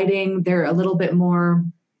more inviting. They're a little bit more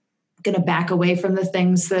going to back away from the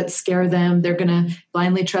things that scare them. They're going to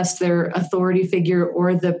blindly trust their authority figure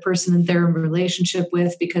or the person that they're in a relationship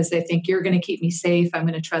with because they think you're going to keep me safe. I'm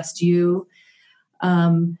going to trust you.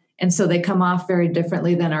 And so they come off very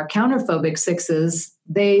differently than our counterphobic sixes.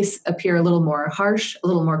 They appear a little more harsh, a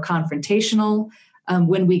little more confrontational.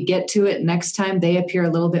 When we get to it next time, they appear a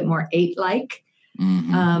little bit more eight-like.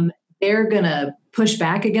 Mm-hmm. They're going to push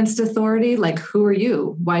back against authority. Like, who are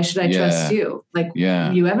you? Why should I trust you? Like,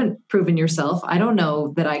 you haven't proven yourself. I don't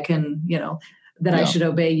know that I can, that I should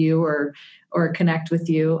obey you or connect with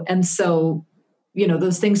you. And so,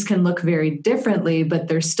 those things can look very differently, but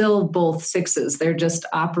they're still both sixes. They're just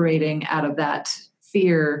operating out of that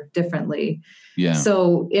fear differently. Yeah.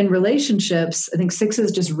 So in relationships, I think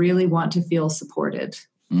sixes just really want to feel supported.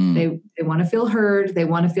 They want to feel heard. They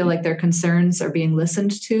want to feel like their concerns are being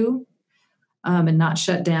listened to and not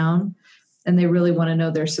shut down. And they really want to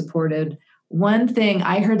know they're supported. One thing,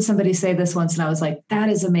 I heard somebody say this once and I was like, that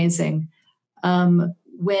is amazing.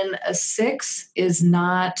 When a six is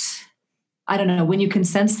not, I don't know, when you can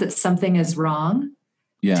sense that something is wrong,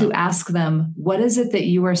 to ask them, what is it that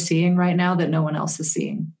you are seeing right now that no one else is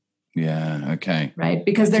seeing? Yeah. Okay. Right.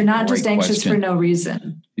 Because they're not just anxious for no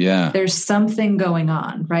reason. Yeah. There's something going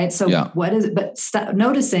on. Right. So what is it? But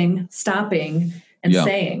noticing, stopping and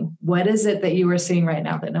saying, what is it that you are seeing right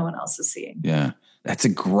now that no one else is seeing? Yeah. That's a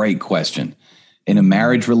great question. In a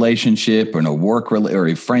marriage relationship or in a work or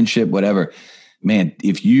a friendship, whatever, man,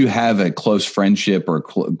 if you have a close friendship or a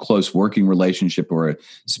close working relationship or a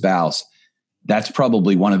spouse, that's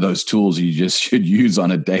probably one of those tools you just should use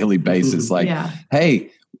on a daily basis. Like,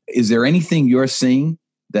 hey, is there anything you're seeing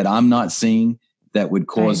that I'm not seeing that would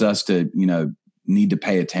cause us to, need to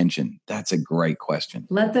pay attention? That's a great question.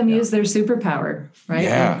 Let them use their superpower, right?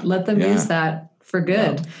 Yeah. Let them use that for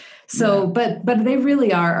good. Yeah. So, but they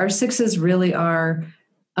really are, our sixes really are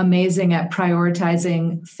amazing at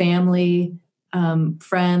prioritizing family,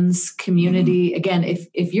 friends, community. Again,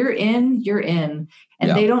 if you're in, you're in,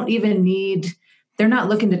 and they don't even they're not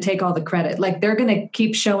looking to take all the credit. Like, they're going to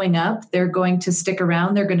keep showing up. They're going to stick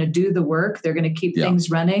around. They're going to do the work. They're going to keep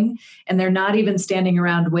things running. And they're not even standing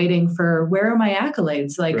around waiting for, where are my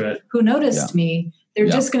accolades? Like, who noticed me? They're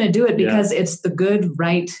just going to do it because it's the good,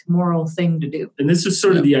 right, moral thing to do. And this is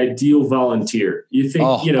sort of the ideal volunteer. You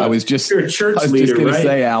think, you're a church leader, right? I was just going to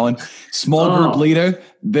say, Alan, small group leader.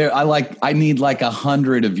 I need like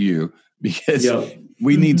 100 of you because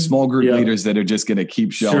we need small group leaders that are just going to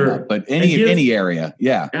keep showing up. But any area,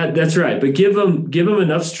 that's right. But give them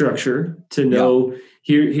enough structure to know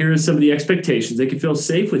here are some of the expectations. They can feel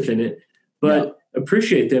safe within it, but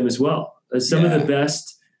appreciate them as well. Some of the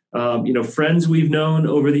best. Friends we've known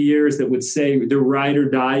over the years that would say the ride or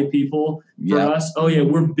die people for us. Oh yeah,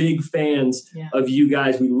 we're big fans of you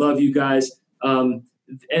guys. We love you guys. And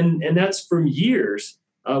that's from years.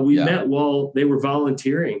 We met while they were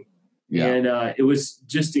volunteering. Yeah. And it was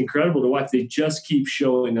just incredible to watch. They just keep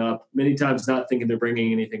showing up, many times not thinking they're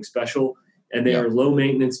bringing anything special. And they are low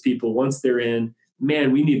maintenance people. Once they're in,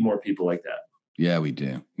 man, we need more people like that. Yeah, we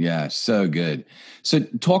do. Yeah, so good. So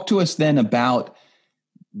talk to us then about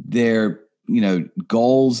their,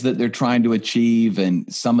 goals that they're trying to achieve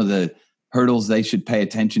and some of the hurdles they should pay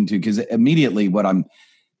attention to. Because immediately what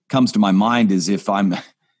comes to my mind is if I'm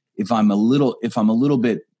a little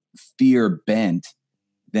bit fear bent,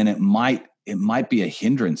 then it might be a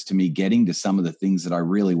hindrance to me getting to some of the things that I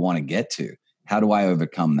really want to get to. How do I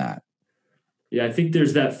overcome that? Yeah, I think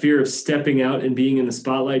there's that fear of stepping out and being in the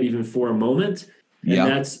spotlight even for a moment. And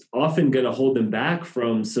that's often going to hold them back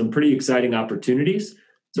from some pretty exciting opportunities.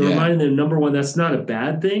 So reminding them, number one, that's not a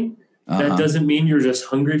bad thing. That doesn't mean you're just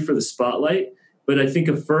hungry for the spotlight. But I think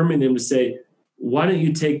affirming them to say, why don't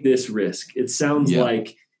you take this risk? It sounds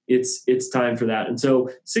like it's time for that. And so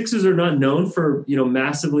sixes are not known for,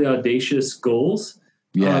 massively audacious goals.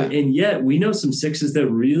 And yet we know some sixes that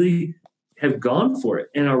really have gone for it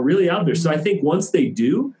and are really out there. So I think once they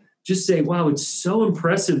do, just say, wow, it's so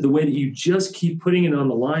impressive the way that you just keep putting it on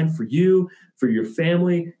the line for you, for your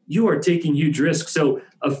family. You are taking huge risks. So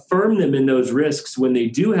affirm them in those risks when they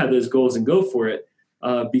do have those goals and go for it,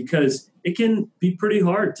 because it can be pretty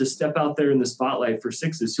hard to step out there in the spotlight for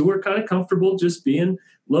sixes who are kind of comfortable just being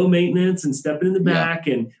low maintenance and stepping in the back,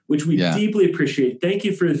 and which we deeply appreciate. Thank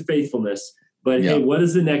you for the faithfulness. But hey, what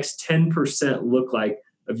does the next 10% look like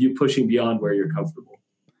of you pushing beyond where you're comfortable?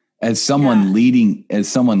 As someone leading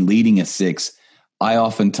a six, I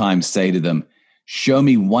oftentimes say to them, show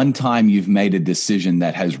me one time you've made a decision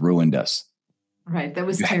that has ruined us. Right. That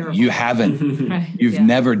was terrible. You haven't. Right. You've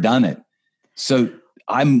never done it. So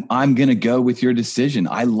I'm going to go with your decision.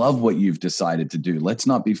 I love what you've decided to do. Let's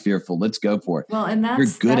not be fearful. Let's go for it. Well, and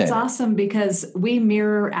that's awesome because we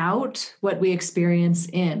mirror out what we experience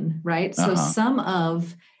in, right? So some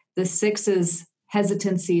of the 6's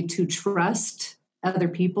hesitancy to trust other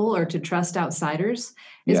people or to trust outsiders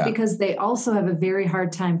is because they also have a very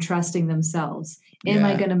hard time trusting themselves. Am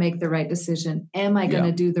I going to make the right decision? Am I going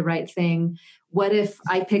to do the right thing? What if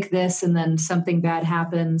I pick this and then something bad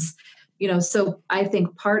happens? So I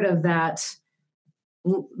think part of that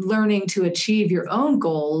learning to achieve your own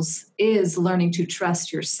goals is learning to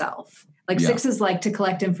trust yourself. Like 6's like to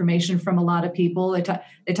collect information from a lot of people. They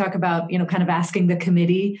talk about, kind of asking the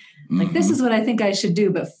committee, like, this is what I think I should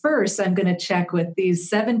do. But first I'm going to check with these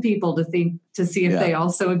 7 people to see if they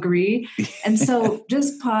also agree. And so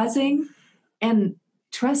just pausing and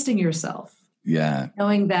trusting yourself. Yeah.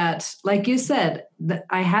 Knowing that, like you said, that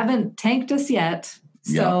I haven't tanked us yet.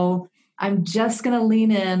 So I'm just going to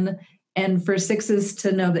lean in, and for 6's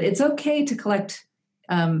to know that it's okay to collect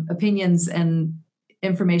opinions and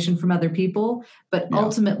information from other people, but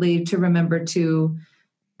ultimately to remember to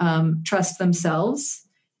trust themselves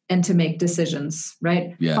and to make decisions,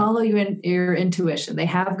 right? Yeah. Follow your intuition. They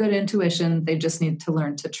have good intuition. They just need to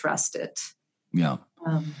learn to trust it. Yeah.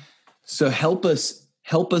 So help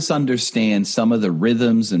us understand some of the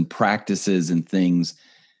rhythms and practices and things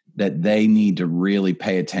that they need to really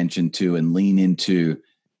pay attention to and lean into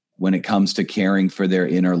when it comes to caring for their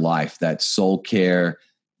inner life, that soul care,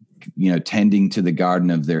 tending to the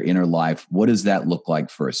garden of their inner life. What does that look like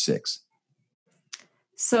for a 6?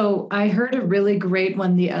 So I heard a really great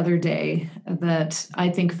one the other day that I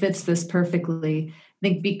think fits this perfectly. I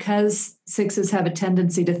think because 6's have a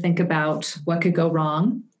tendency to think about what could go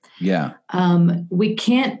wrong. Yeah. We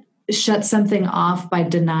can't shut something off by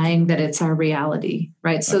denying that it's our reality,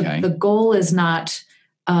 right? So the goal is not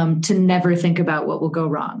to never think about what will go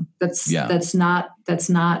wrong. That's not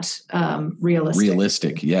realistic.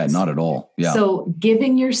 Realistic. Yeah, not at all. Yeah. So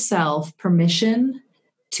giving yourself permission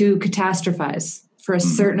to catastrophize for a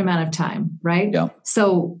certain amount of time, right? Yeah.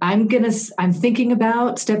 So I'm thinking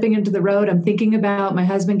about stepping into the road. I'm thinking about my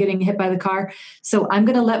husband getting hit by the car. So I'm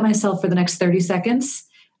going to let myself for the next 30 seconds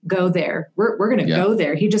go there. We're going to go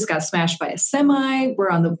there. He just got smashed by a semi.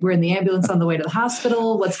 We're in the ambulance on the way to the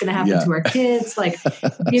hospital. What's going to happen to our kids? Like,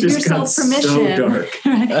 give yourself permission. So dark.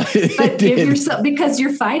 But give yourself, because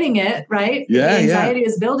you're fighting it, right? Yeah. The anxiety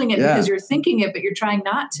is building it because you're thinking it, but you're trying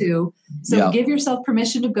not to. So give yourself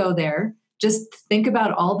permission to go there. Just think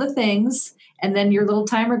about all the things. And then your little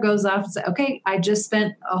timer goes off and say, okay, I just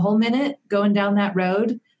spent a whole minute going down that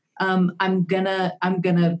road. I'm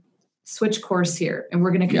gonna switch course here, and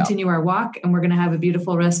we're going to continue our walk, and we're going to have a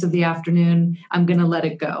beautiful rest of the afternoon. I'm going to let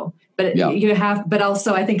it go. But but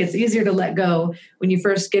also I think it's easier to let go when you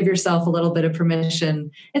first give yourself a little bit of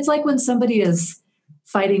permission. It's like when somebody is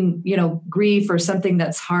fighting, grief or something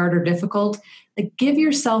that's hard or difficult, like give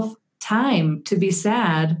yourself time to be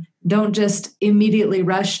sad. Don't just immediately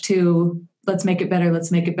rush to let's make it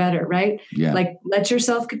better, right? Yeah. Like let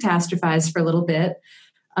yourself catastrophize for a little bit.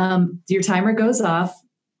 Your timer goes off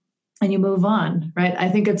and you move on, right? I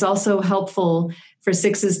think it's also helpful for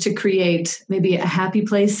 6's to create maybe a happy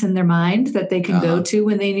place in their mind that they can go to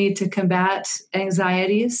when they need to combat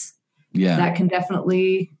anxieties. Yeah. That can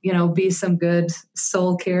definitely, be some good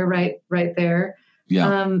soul care right there.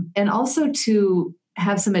 Yeah. And also to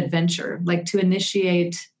have some adventure, like to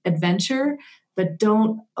initiate adventure, but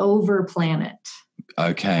don't over plan it.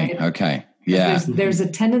 Okay. Right? Okay. Yeah. There's a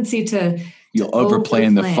tendency to you'll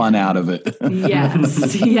overplan the fun out of it.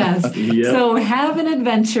 Yes. Yep. So have an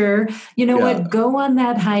adventure. You know what? Go on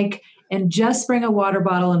that hike and just bring a water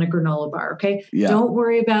bottle and a granola bar. Okay. Yeah. Don't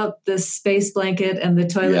worry about the space blanket and the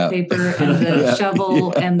toilet paper and the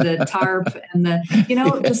shovel and the tarp and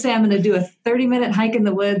just say, I'm going to do a 30-minute hike in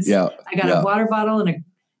the woods. Yeah. I got a water bottle and a,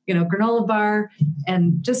 granola bar,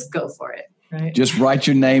 and just go for it. Right. Just write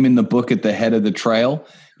your name in the book at the head of the trail.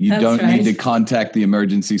 You don't need to contact the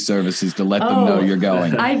emergency services to let them know you're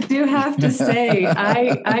going. I do have to say,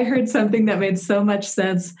 I heard something that made so much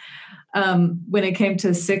sense when it came to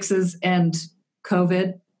 6's and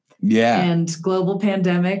COVID and global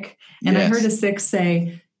pandemic. And I heard a 6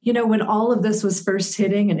 say, when all of this was first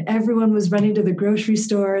hitting and everyone was running to the grocery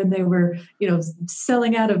store and they were,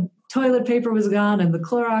 selling out of toilet paper was gone and the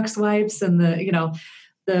Clorox wipes and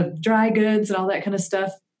the dry goods and all that kind of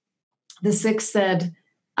stuff. The 6 said,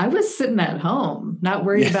 I was sitting at home, not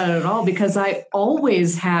worried about it at all, because I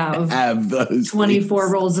always have those 24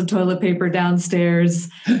 rolls of toilet paper downstairs,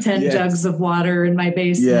 10 jugs of water in my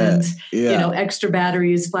basement, extra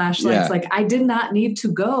batteries, flashlights. Yeah. Like I did not need to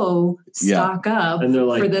go stock up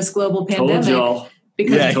for this global pandemic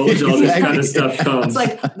Because I told you all this kind of stuff comes. It's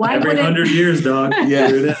like, why every 100 years, dog. Yeah.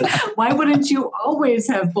 Here it is. Why wouldn't you always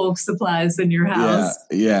have bulk supplies in your house?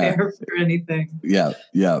 Yeah. Prepare for anything. Yeah.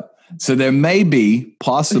 Yeah. So there may be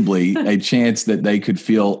possibly a chance that they could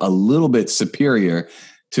feel a little bit superior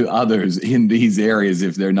to others in these areas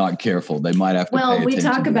if they're not careful. They might have to pay Well, we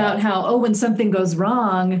attention talk to about that. how, when something goes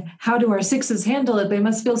wrong, how do our sixes handle it? They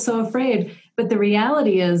must feel so afraid. But the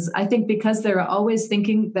reality is, I think because they're always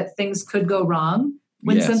thinking that things could go wrong,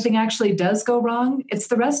 when Yes. something actually does go wrong, it's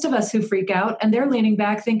the rest of us who freak out, and they're leaning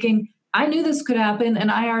back thinking, I knew this could happen and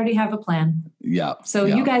I already have a plan. Yeah. So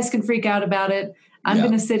yeah. you guys can freak out about it. I'm Yeah.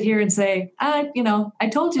 going to sit here and say, I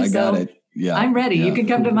told you I so. got it. Yeah. I'm ready. Yeah. You can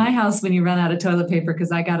come to my house when you run out of toilet paper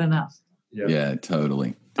because I got enough. Yeah,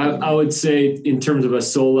 totally. I would say in terms of a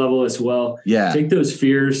soul level as well, Yeah. take those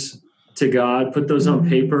fears to God, put those on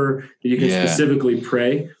paper. You can Yeah. specifically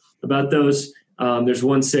pray about those. There's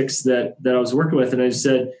 1/6 that I was working with, and I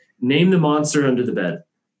said, name the monster under the bed.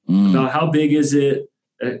 About how big is it?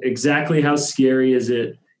 Exactly how scary is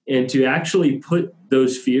it? And to actually put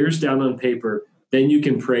those fears down on paper, then you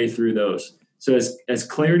can pray through those. So as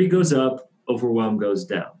clarity goes up, overwhelm goes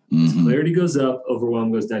down. As clarity goes up,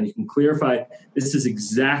 overwhelm goes down. You can clarify, this is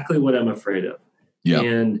exactly what I'm afraid of. Yeah.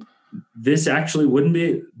 And this actually wouldn't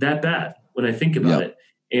be that bad when I think about it.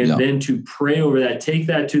 And then to pray over that, take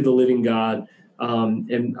that to the living God.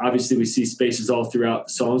 And obviously we see spaces all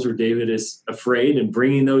throughout Psalms where David is afraid and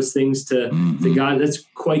bringing those things to God. That's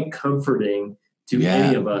quite comforting to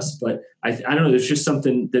any of us. But I don't know, there's just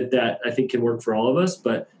something that I think can work for all of us,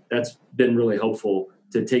 but that's been really helpful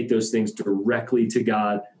to take those things directly to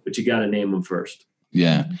God, but you got to name them first.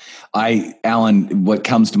 Yeah. Alan, what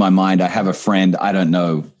comes to my mind, I have a friend, I don't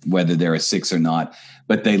know whether they're a 6 or not,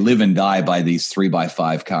 but they live and die by these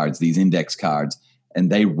 3x5 cards, these index cards.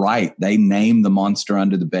 And they name the monster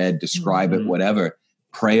under the bed, describe it, whatever,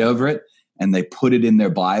 pray over it, and they put it in their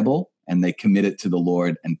Bible and they commit it to the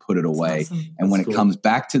Lord and put it away. Awesome. And when it comes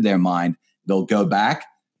back to their mind, they'll go back,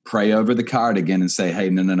 pray over the card again and say, hey,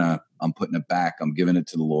 no, I'm putting it back. I'm giving it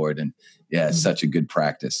to the Lord. And it's such a good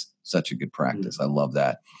practice. Such a good practice. I love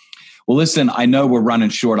that. Well, listen, I know we're running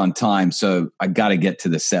short on time, so I got to get to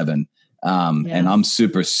the 7. And I'm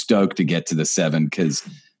super stoked to get to the 7 because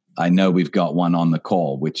I know we've got one on the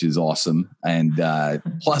call, which is awesome. And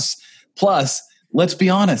plus, let's be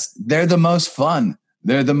honest, they're the most fun.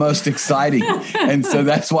 They're the most exciting. And so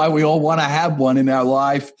that's why we all want to have one in our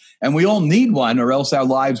life. And we all need one, or else our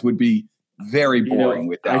lives would be very boring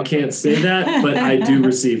without I can't say that, but I do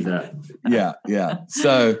receive that. Yeah.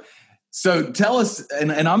 So tell us,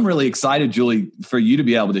 and I'm really excited, Julie, for you to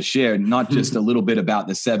be able to share not just a little bit about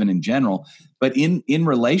the 7 in general, but in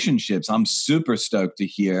relationships. I'm super stoked to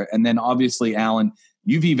hear. And then obviously, Alan,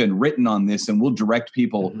 you've even written on this, and we'll direct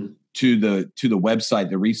people to the website,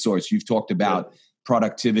 the resource. You've talked about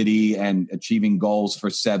productivity and achieving goals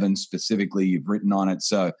for 7 specifically. You've written on it.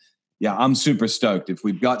 So yeah, I'm super stoked. If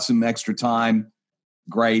we've got some extra time,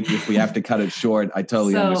 great. If we have to cut it short, I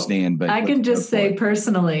totally understand. But I can just say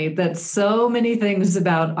personally that so many things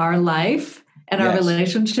about our life and our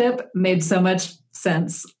relationship made so much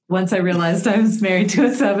sense once I realized I was married to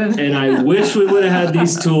a 7. And I wish we would have had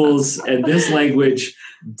these tools and this language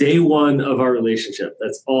day one of our relationship.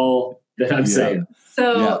 That's all that I'm saying.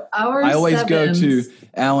 So I always 7s, go to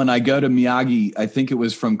Alan. I go to Miyagi. I think it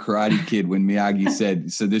was from Karate Kid when Miyagi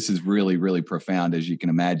said, so this is really, really profound, as you can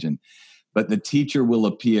imagine. But the teacher will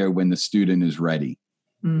appear when the student is ready.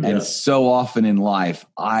 And so often in life,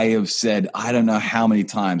 I have said, I don't know how many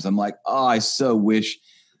times, I'm like, oh, I so wish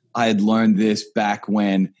I had learned this back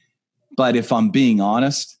when. But if I'm being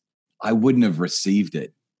honest, I wouldn't have received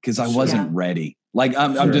it because I wasn't ready. Like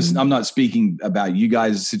I'm not speaking about you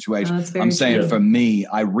guys' situation. I'm saying for me,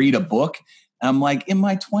 I read a book and I'm like, in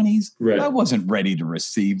my 20s, I wasn't ready to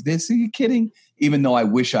receive this. Are you kidding? Even though I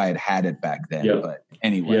wish I had it back then. But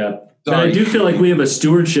anyway. Yeah. But I do feel like we have a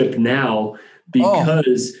stewardship now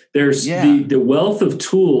because there's the wealth of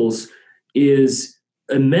tools is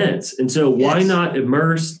immense. And so why not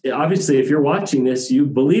immerse? Obviously, if you're watching this, you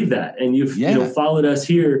believe that and you've followed us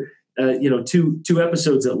here, two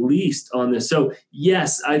episodes at least on this. So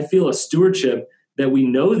yes, I feel a stewardship that we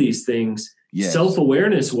know these things.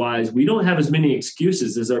 Self-awareness wise, we don't have as many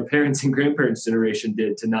excuses as our parents and grandparents' generation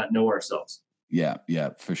did to not know ourselves. Yeah,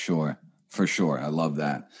 for sure. For sure. I love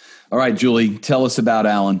that. All right, Julie, tell us about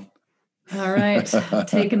Alan. All right,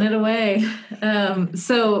 taking it away.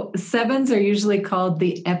 So 7s are usually called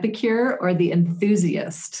the epicure or the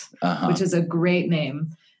enthusiast, which is a great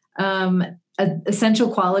name.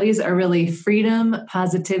 Essential qualities are really freedom,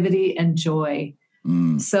 positivity, and joy.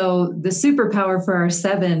 So the superpower for our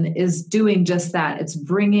 7 is doing just that. It's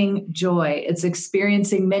bringing joy. It's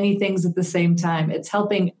experiencing many things at the same time. It's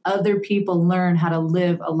helping other people learn how to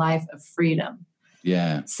live a life of freedom.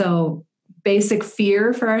 Yeah. So basic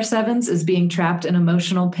fear for our 7s is being trapped in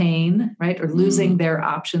emotional pain, right? Or losing their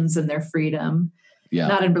options and their freedom. Yeah.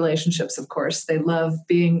 Not in relationships, of course. They love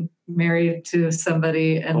being married to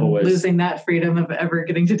somebody and losing that freedom of ever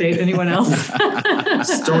getting to date anyone else.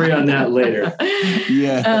 Story on that later.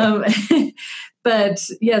 Yeah. But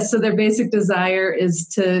yes, so their basic desire is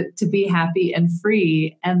to be happy and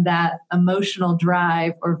free. And that emotional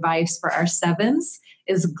drive or vice for our 7s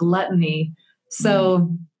is gluttony.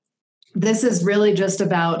 So this is really just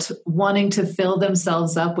about wanting to fill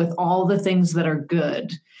themselves up with all the things that are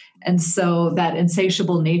good. And so that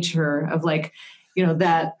insatiable nature of like,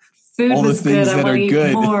 that food all was good, I want to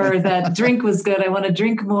eat more. That drink was good, I want to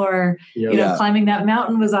drink more. Climbing that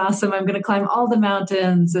mountain was awesome, I'm going to climb all the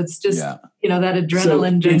mountains. It's just, that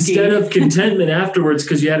adrenaline junkie. Instead of contentment afterwards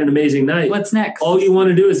because you had an amazing night, what's next? All you want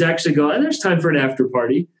to do is actually go, there's time for an after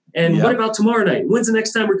party. And what about tomorrow night? When's the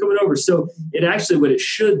next time we're coming over? So it actually, what it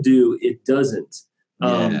should do, it doesn't.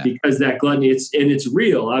 Because that gluttony, it's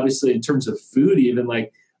real, obviously, in terms of food, even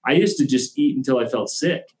like I used to just eat until I felt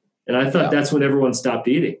sick. And I thought that's when everyone stopped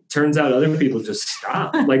eating. Turns out other people just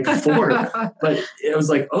stopped like before. But it was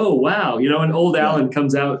like, oh, wow. And old Alan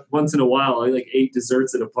comes out once in a while. I like ate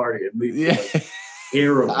desserts at a party and leave like,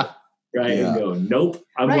 terrible. Right. And go, nope,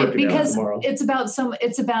 I'm working out tomorrow. It's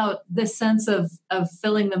about the sense of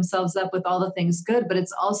filling themselves up with all the things good, but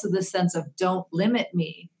it's also the sense of don't limit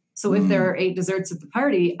me. So if there are 8 desserts at the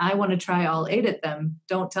party, I want to try all 8 of them.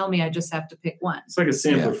 Don't tell me I just have to pick one. It's like a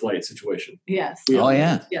sampler flight situation. Yes. Oh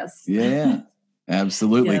yeah. Yes. Yeah.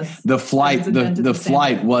 Absolutely. Yes. The flight, the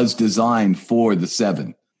flight was designed for the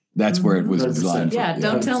 7. That's where it was designed. Yeah.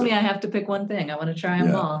 Don't tell me I have to pick one thing. I want to try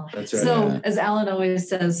them all. That's right. So as Alan always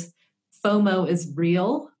says, FOMO is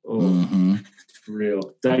real.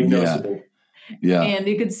 Real. Diagnosable. Yeah. And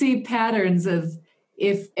you could see patterns of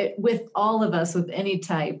with all of us, with any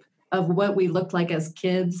type of what we looked like as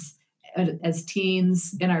kids, as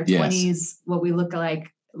teens, in our 20s, what we look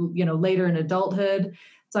like, later in adulthood.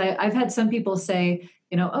 So I've had some people say,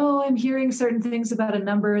 I'm hearing certain things about a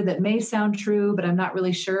number that may sound true, but I'm not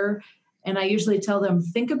really sure. And I usually tell them,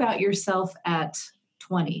 think about yourself at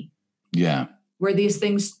 20. Yeah. Were these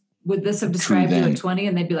things, would this have described you at 20?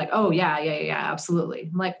 And they'd be like, oh, yeah, absolutely.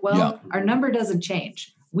 I'm like, our number doesn't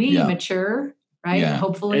change. We mature, right? Yeah.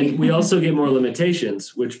 Hopefully. And we also get more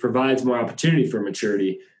limitations, which provides more opportunity for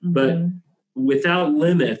maturity. But without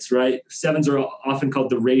limits, right? 7s are often called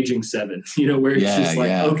the raging 7, where it's just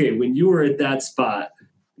like, okay, when you were at that spot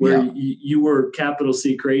where you were capital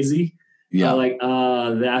C crazy,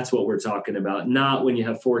 that's what we're talking about. Not when you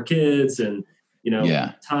have 4 kids and,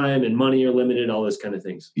 time and money are limited, all those kind of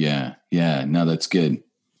things. Yeah. Yeah. No, that's good.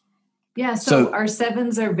 Yeah. So our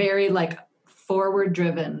 7s are very like forward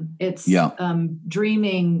driven. It's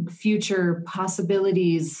dreaming, future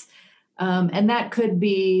possibilities. And that could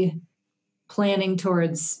be planning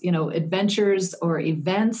towards, adventures or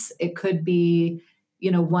events. It could be,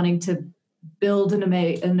 wanting to build an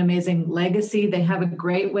amazing legacy. They have a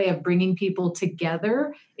great way of bringing people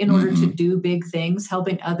together in order to do big things,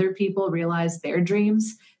 helping other people realize their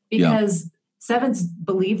dreams, because 7s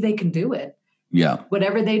believe they can do it. Yeah.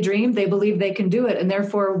 Whatever they dream, they believe they can do it. And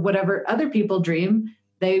therefore, whatever other people dream,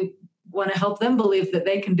 they want to help them believe that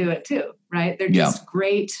they can do it too, right? They're just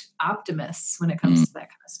great optimists when it comes to that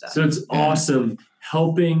kind of stuff. So it's awesome.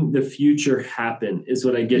 Helping the future happen is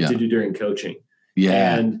what I get to do during coaching.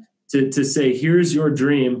 Yeah. And to say, here's your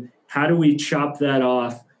dream. How do we chop that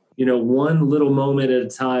off, one little moment at a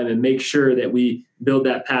time and make sure that we build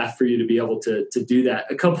that path for you to be able to do that?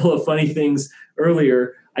 A couple of funny things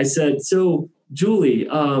earlier. I said, so Julie,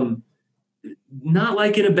 not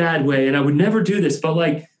like in a bad way, and I would never do this, but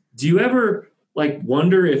like, do you ever like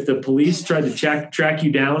wonder if the police tried to track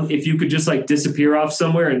you down, if you could just like disappear off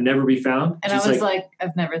somewhere and never be found? And just I was like,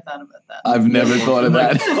 I've never thought about that. I've never thought of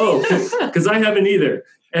that. Because I haven't either.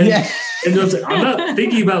 And, and I'm not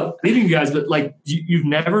thinking about leaving you guys, but like you've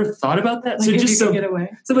never thought about that. Like so just get away.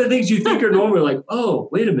 Some of the things you think are normal, like, oh,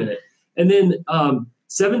 wait a minute. And then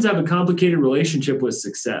 7s have a complicated relationship with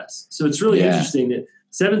success. So it's really interesting that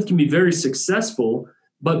 7s can be very successful,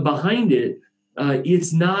 but behind it,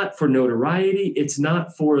 it's not for notoriety. It's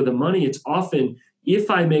not for the money. It's often, if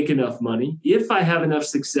I make enough money, if I have enough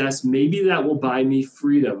success, maybe that will buy me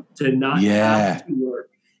freedom to not have to work.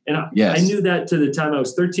 And I knew that to the time I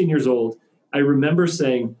was 13 years old. I remember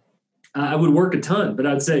saying I would work a ton, but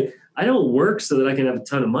I'd say, I don't work so that I can have a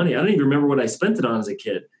ton of money. I don't even remember what I spent it on as a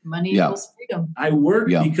kid. Money equals freedom. I work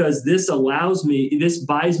because this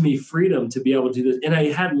buys me freedom to be able to do this. And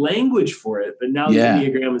I had language for it, but now the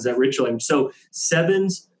Enneagram is that ritual language. So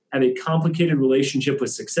 7s have a complicated relationship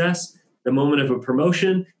with success, the moment of a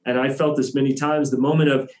promotion. And I felt this many times, the moment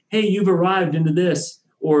of, hey, you've arrived into this,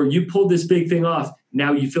 or you pulled this big thing off.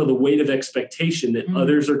 Now you feel the weight of expectation that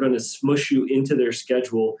others are going to smush you into their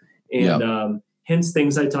schedule. And hence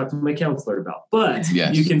things I talk to my counselor about. But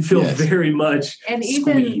you can feel very much and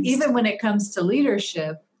squeezed. even when it comes to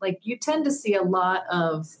leadership, like you tend to see a lot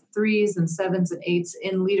of 3s and 7s and 8s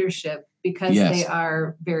in leadership because they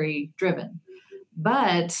are very driven.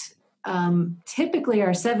 But typically our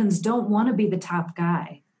 7s don't want to be the top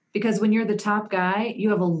guy. Because when you're the top guy, you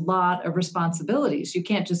have a lot of responsibilities. You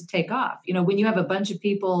can't just take off. You know, when you have a bunch of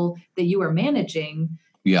people that you are managing,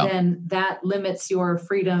 then that limits your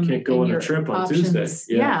freedom. Can't go on a trip on Tuesday.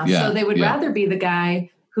 So they would rather be the guy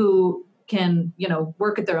who can, you know,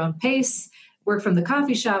 work at their own pace, work from the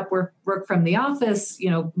coffee shop, work from the office, you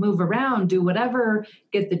know, move around, do whatever,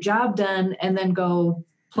 get the job done, and then go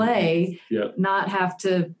play, not have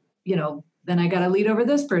to, you know, then I got to lead over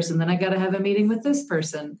this person. Then I got to have a meeting with this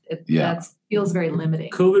person. That feels very limiting.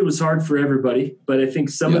 COVID was hard for everybody, but I think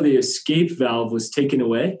some of the escape valve was taken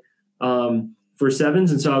away for 7s.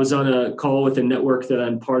 And so I was on a call with a network that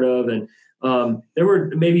I'm part of. And there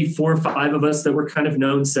were maybe 4 or 5 of us that were kind of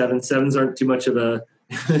known 7s. 7s aren't too much of a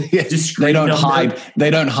discreet they don't number. hide. They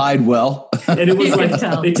don't hide well. And it was like,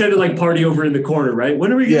 they tend to like party over in the corner, right?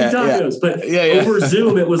 When are we getting tacos? But over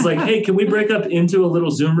Zoom, it was like, hey, can we break up into a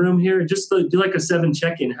little Zoom room here? Just do like a 7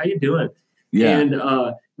 check-in. How you doing? And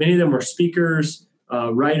many of them were speakers,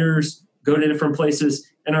 writers, go to different places,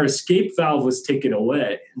 and our escape valve was taken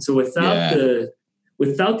away. And so without the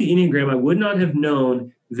Enneagram, I would not have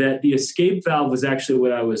known that the escape valve was actually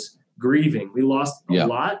what I was grieving. We lost a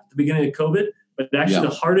lot at the beginning of COVID. But actually,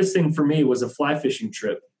 the hardest thing for me was a fly fishing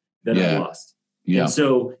trip that I lost. And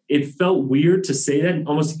so it felt weird to say that,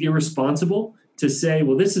 almost irresponsible to say,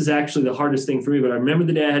 well, this is actually the hardest thing for me. But I remember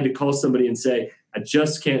the day I had to call somebody and say, I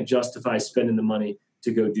just can't justify spending the money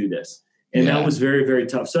to go do this. And that was very, very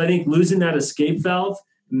tough. So I think losing that escape valve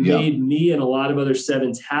made me and a lot of other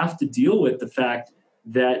 7s have to deal with the fact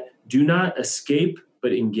that do not escape,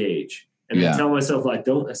 but engage. And I tell myself, like,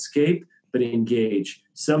 don't escape, but engage.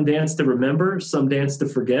 Some dance to remember, some dance to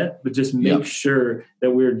forget, but just make sure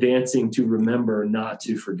that we're dancing to remember, not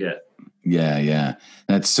to forget. Yeah.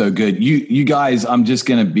 That's so good. You guys, I'm just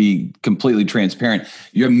going to be completely transparent.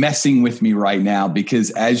 You're messing with me right now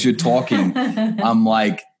because as you're talking, I'm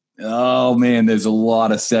like, oh man, there's a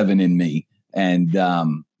lot of 7 in me. And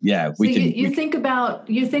you think about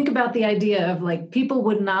the idea of like, people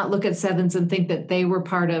would not look at 7s and think that they were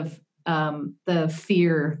part of the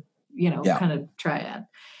fear, kind of triad.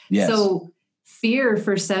 Yes. So fear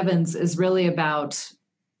for 7s is really about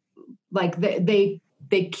like they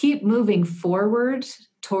keep moving forward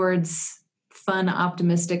towards fun,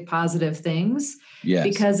 optimistic, positive things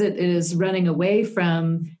because it is running away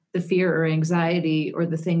from the fear or anxiety or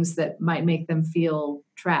the things that might make them feel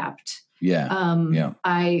trapped.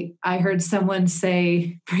 I heard someone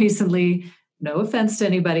say recently, no offense to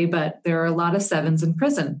anybody, but there are a lot of 7s in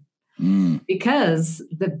prison because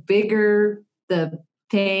the bigger the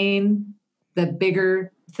pain, the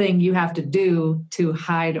bigger thing you have to do to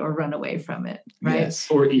hide or run away from it, right? Yes.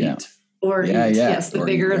 Or eat. Or eat. Yes, the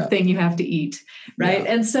bigger thing you have to eat, right?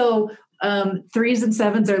 And so 3s and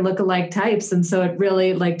 7s are look-alike types. And so it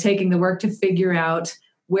really like taking the work to figure out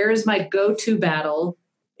where is my go-to battle?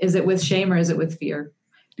 Is it with shame or is it with fear?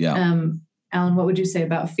 Alan, what would you say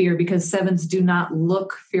about fear? Because 7s do not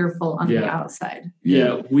look fearful on the outside.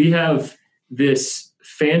 We have this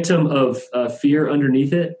phantom of fear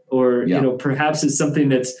underneath it, or perhaps it's something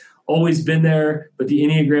that's always been there, but the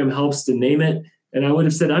Enneagram helps to name it. And I would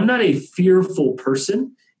have said, I'm not a fearful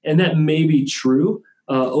person. And that may be true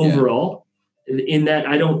overall, in that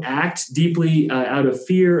I don't act deeply out of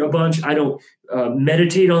fear a bunch. I don't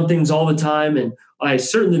meditate on things all the time. And I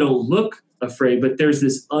certainly don't look afraid, but there's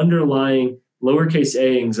this underlying lowercase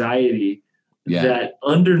a anxiety that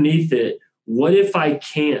underneath it, what if I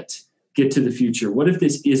can't get to the future? What if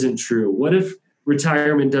this isn't true? What if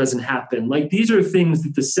retirement doesn't happen? Like, these are things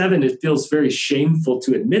that the 7, it feels very shameful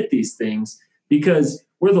to admit these things because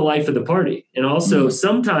we're the life of the party. And also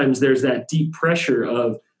sometimes there's that deep pressure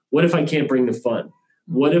of, what if I can't bring the fun?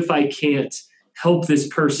 What if I can't help this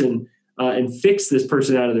person and fix this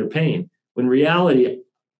person out of their pain? When in reality,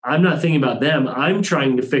 I'm not thinking about them. I'm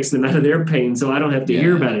trying to fix them out of their pain so I don't have to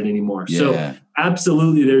hear about it anymore. So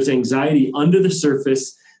absolutely, there's anxiety under the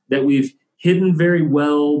surface that we've hidden very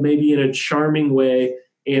well, maybe in a charming way.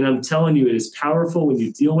 And I'm telling you, it is powerful when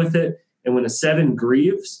you deal with it. And when a 7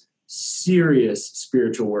 grieves, serious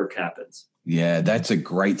spiritual work happens. Yeah, that's a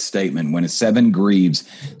great statement. When a 7 grieves,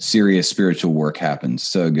 serious spiritual work happens.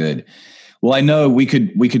 So good. Well, I know we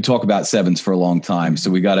could talk about 7s for a long time, so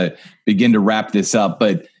we got to begin to wrap this up.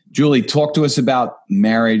 But Julie, talk to us about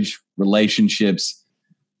marriage, relationships,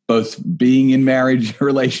 both being in marriage,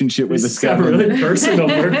 relationship with a 7. Really personal,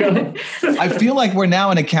 Marco. I feel like we're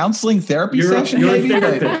now in a counseling therapy session. You're a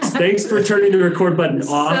therapist. Thanks for turning the record button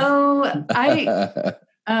off.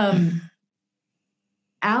 So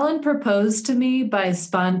Alan proposed to me by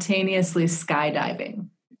spontaneously skydiving.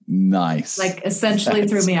 Nice. Like essentially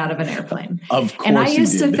threw me out of an airplane. Of course. And I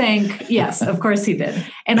used to think, yes, of course he did.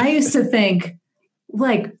 And I used to think,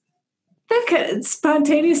 like,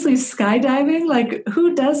 spontaneously skydiving, like,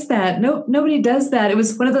 who does that? No, nobody does that. It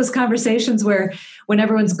was one of those conversations where when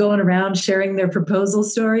everyone's going around sharing their proposal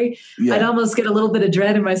story, I'd almost get a little bit of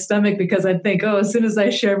dread in my stomach because I'd think, oh, as soon as I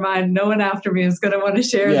share mine, no one after me is going to want to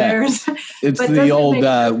share theirs. It's the old,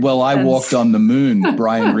 I walked on the moon,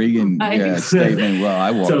 Brian Regan statement. Well,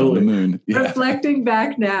 I walked on the moon. Yeah. Reflecting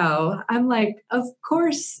back now, I'm like, of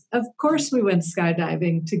course we went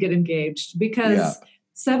skydiving to get engaged because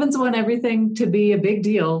 7s want everything to be a big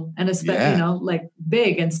deal and like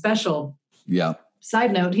big and special. Yeah.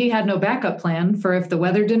 Side note, he had no backup plan for if the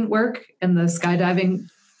weather didn't work and the skydiving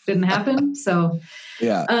didn't happen. So,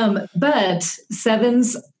 but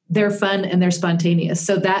 7s, they're fun and they're spontaneous.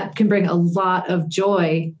 So that can bring a lot of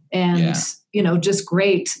joy and, just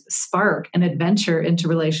great spark and adventure into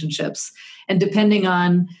relationships. And depending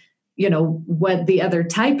on, what the other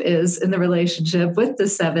type is in the relationship with the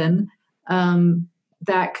 7,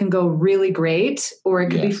 that can go really great, or it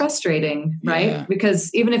could be frustrating, right? Yeah.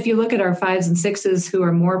 Because even if you look at our 5s and 6s who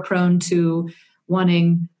are more prone to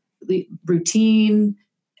wanting routine,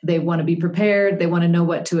 they want to be prepared, they want to know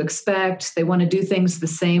what to expect, they want to do things the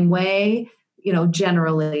same way,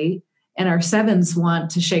 generally. And our 7s want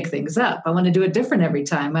to shake things up. I want to do it different every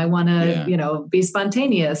time. I want to, be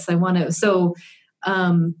spontaneous. I want to,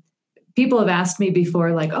 people have asked me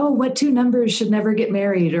before, like, oh, what 2 numbers should never get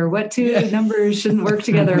married, or what 2 numbers shouldn't work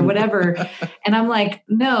together, or whatever. And I'm like,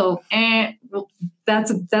 no,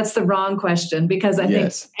 that's the wrong question, because I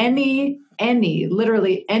think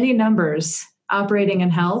literally any numbers operating in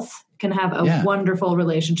health can have a wonderful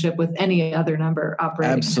relationship with any other number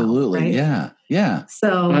operating. Absolutely. In health, right? Yeah.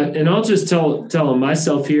 So, and I'll just tell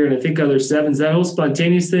myself here, and I think other 7s, that whole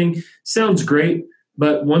spontaneous thing sounds great,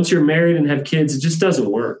 but once you're married and have kids, it just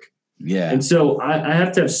doesn't work. Yeah. And so I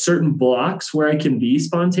have to have certain blocks where I can be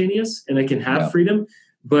spontaneous and I can have freedom.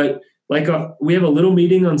 But like we have a little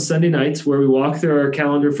meeting on Sunday nights where we walk through our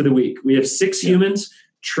calendar for the week. We have 6 humans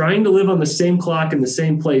trying to live on the same clock in the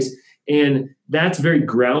same place. And that's very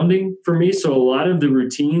grounding for me. So a lot of the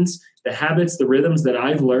routines, the habits, the rhythms that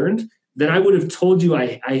I've learned that I would have told you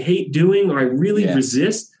I hate doing or I really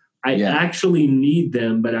resist, I actually need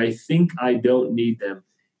them, but I think I don't need them.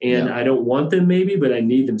 And I don't want them maybe, but I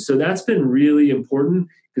need them. So that's been really important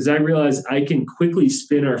because I realize I can quickly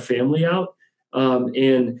spin our family out.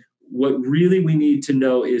 And what really we need to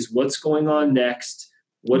know is what's going on next.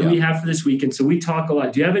 What do we have for this week? And so we talk a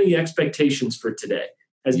lot. Do you have any expectations for today?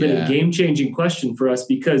 Has been a game-changing question for us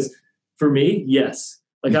because for me, yes.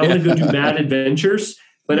 Like I want to go do mad adventures,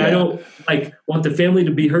 but I don't want the family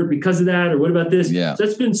to be hurt because of that. Or what about this? Yeah. So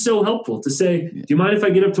that's been so helpful to say, do you mind if I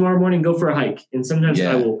get up tomorrow morning and go for a hike? And sometimes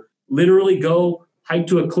I will literally go hike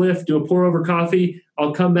to a cliff, do a pour over coffee.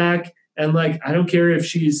 I'll come back and I don't care if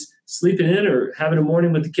she's sleeping in or having a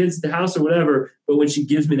morning with the kids at the house or whatever. But when she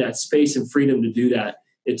gives me that space and freedom to do that,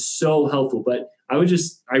 it's so helpful. But I would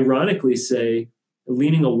just ironically say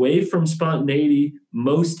leaning away from spontaneity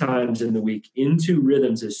most times in the week into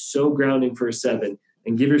rhythms is so grounding for a 7.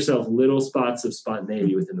 And give yourself little spots of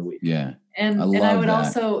spontaneity within the week. Yeah. And I would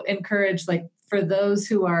also encourage, for those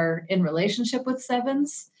who are in relationship with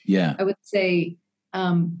 7s, I would say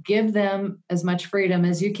give them as much freedom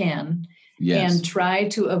as you can and try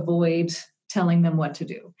to avoid telling them what to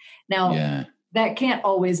do. Now, that can't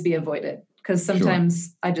always be avoided because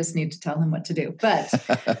sometimes I just need to tell them what to do. But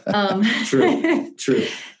true.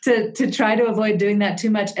 To try to avoid doing that too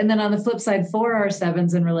much. And then on the flip side, for our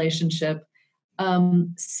 7s in relationship,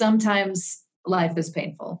 sometimes life is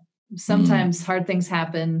painful. Sometimes hard things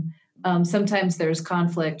happen. Sometimes there's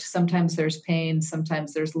conflict. Sometimes there's pain.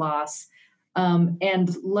 Sometimes there's loss.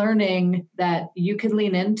 And learning that you can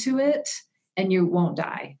lean into it and you won't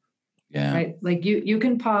die. Yeah. Right. Like you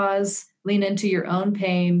can pause, lean into your own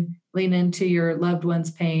pain, lean into your loved one's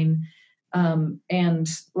pain. and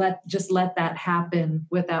let that happen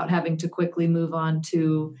without having to quickly move on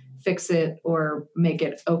to fix it or make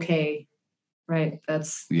it okay. Right.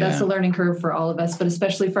 That's a learning curve for all of us, but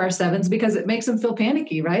especially for our 7s, because it makes them feel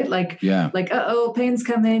panicky, right? Like, pain's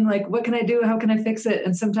coming. Like, what can I do? How can I fix it?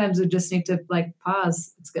 And sometimes we just need to like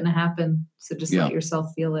pause. It's going to happen. So just let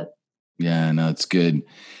yourself feel it. Yeah, no, it's good.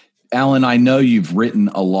 Alan, I know you've written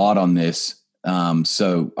a lot on this.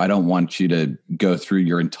 So I don't want you to go through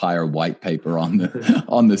your entire white paper on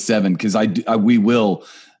the 7, because we will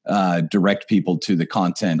direct people to the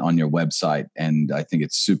content on your website. And I think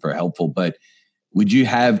it's super helpful, but would you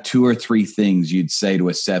have 2 or 3 things you'd say to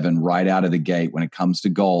a 7 right out of the gate when it comes to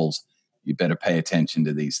goals? You better pay attention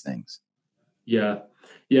to these things. Yeah.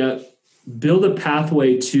 Build a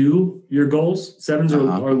pathway to your goals. 7s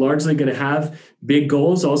are largely going to have big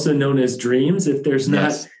goals, also known as dreams, if there's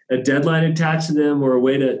not a deadline attached to them or a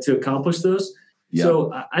way to accomplish those. Yep.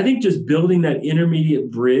 So I think just building that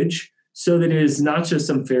intermediate bridge so that it is not just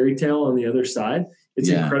some fairy tale on the other side. It's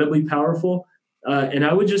incredibly powerful. And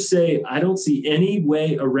I would just say, I don't see any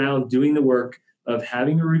way around doing the work of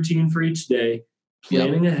having a routine for each day,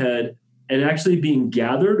 planning ahead, and actually being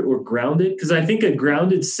gathered or grounded. Because I think a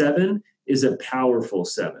grounded 7 is a powerful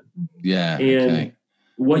 7. Yeah. And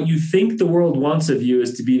what you think the world wants of you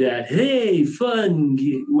is to be that, hey, fun,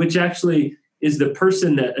 which actually is the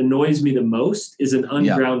person that annoys me the most, is an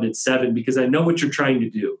ungrounded 7, because I know what you're trying to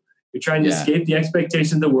do. You're trying to escape the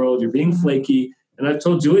expectation of the world. You're being flaky. And I've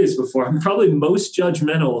told Julie this before, I'm probably most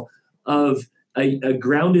judgmental of a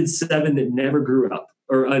grounded 7 that never grew up,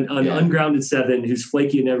 or an ungrounded 7 who's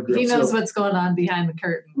flaky and never grew up. He knows what's going on behind the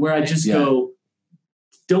curtain. Where I just go,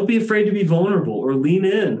 don't be afraid to be vulnerable, or lean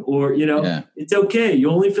in, or, it's okay.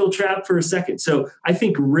 You only feel trapped for a second. So I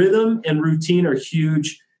think rhythm and routine are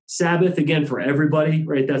huge. Sabbath, again, for everybody,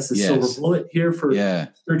 right? That's the silver bullet here for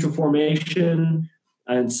spiritual formation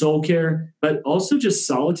and soul care, but also just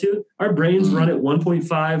solitude. Our brains run at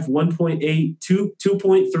 1.5, 1.8,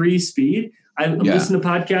 2.3 speed. I'm listening to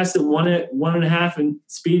podcasts at 1.5 and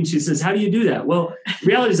speed, and she says, "How do you do that?" Well,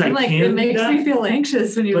 reality is I can't. It makes me feel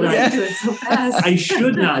anxious when you listen to it so fast. I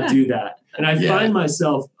should not do that, and I find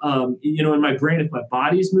myself, in my brain, if my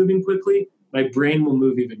body's moving quickly, my brain will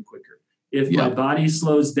move even quicker. If my body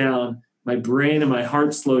slows down, my brain and my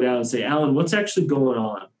heart slow down and say, "Alan, what's actually going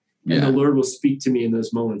on?" And the Lord will speak to me in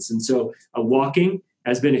those moments. And so walking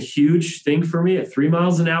has been a huge thing for me at 3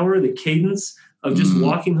 miles an hour, the cadence of just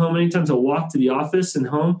walking home. Many times I'll walk to the office and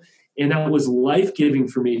home. And that was life-giving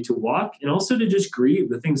for me to walk and also to just grieve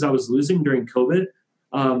the things I was losing during COVID.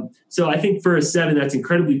 So I think for a 7, that's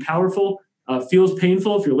incredibly powerful. Feels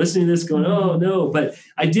painful if you're listening to this going, oh, no. But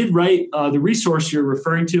I did write the resource you're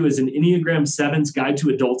referring to is an Enneagram 7's Guide to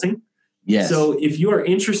Adulting. Yes. So if you are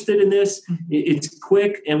interested in this, it's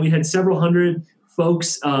quick. And we had several hundred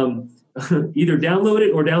folks either download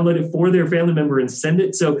it or download it for their family member and send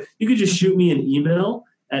it. So you could just shoot me an email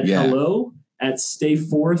at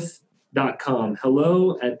hello@stayforth.com.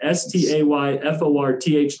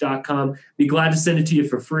 hello@stayforth.com. Be glad to send it to you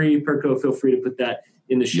for free. Perko, feel free to put that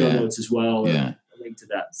in the show notes as well. A link to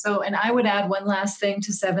that. So, and I would add one last thing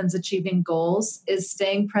to 7's achieving goals is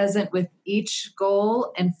staying present with each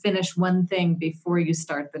goal and finish one thing before you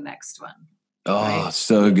start the next one. Oh, right?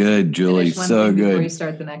 So good, Julie. So good. Before you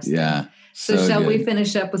start the next one. So shall we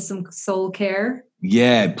finish up with some soul care?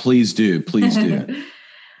 Yeah, please do. Please do.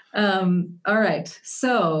 All right.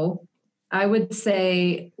 So I would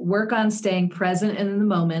say work on staying present in the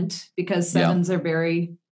moment, because 7s are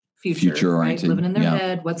very future oriented, right? Living in their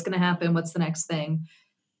head. What's going to happen? What's the next thing?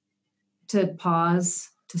 To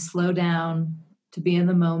pause, to slow down, to be in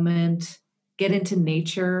the moment, get into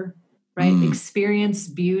nature, right? Experience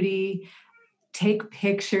beauty, take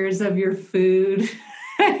pictures of your food.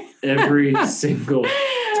 Every single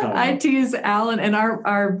time. I tease Alan, and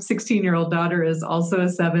our 16-year-old daughter is also a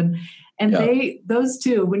 7. And those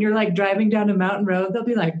two, when you're like driving down a mountain road, they'll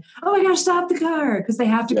be like, "Oh my gosh, stop the car," because they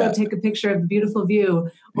have to go take a picture of the beautiful view.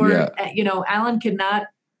 Or, Alan cannot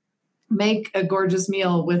make a gorgeous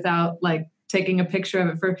meal without like taking a picture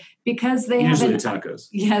of it because they usually tacos.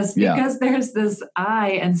 Yes, because there's this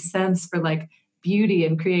eye and sense for like beauty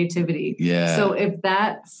and creativity. Yeah. So if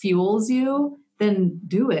that fuels you, then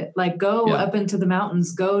do it. Like go up into the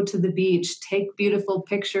mountains, go to the beach, take beautiful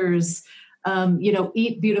pictures,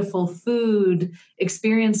 eat beautiful food,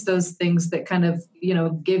 experience those things that kind of,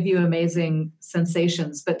 give you amazing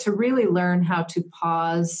sensations. But to really learn how to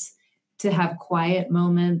pause, to have quiet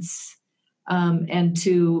moments, and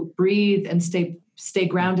to breathe and stay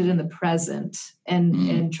grounded in the present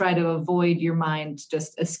and try to avoid your mind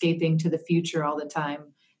just escaping to the future all the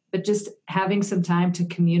time. but just having some time to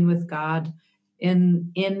commune with God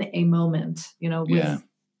in a moment, with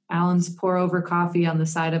Alan's pour over coffee on the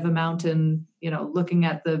side of a mountain, looking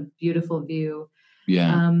at the beautiful view.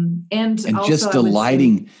 Yeah. And also, just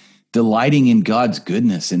delighting in God's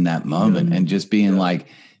goodness in that moment, and just being like,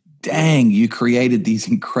 dang, you created these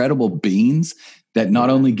incredible beans that not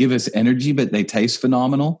only give us energy, but they taste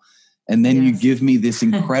phenomenal. And then you give me this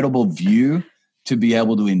incredible view to be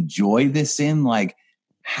able to enjoy this in. Like,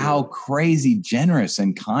 how crazy generous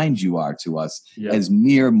and kind you are to us as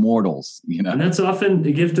mere mortals, And that's often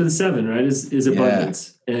the gift of the seven, right? Is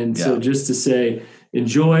abundance. And so just to say,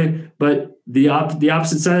 enjoy, but the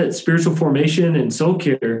opposite side, spiritual formation and soul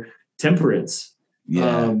care, temperance.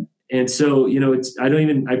 And so,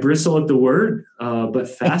 I bristle at the word, but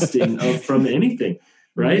fasting from anything,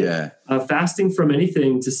 right? Yeah. Fasting from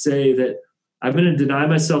anything to say that I'm going to deny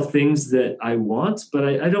myself things that I want, but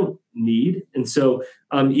I don't need. And so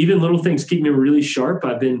even little things keep me really sharp.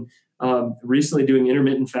 I've been recently doing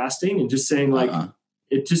intermittent fasting and just saying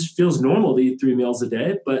it just feels normal to eat 3 meals a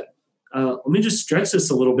day, but let me just stretch this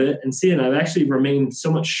a little bit and see. And I've actually remained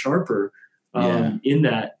so much sharper in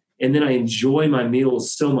that. And then I enjoy my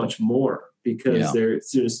meals so much more because they're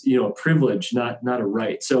just, a privilege, not a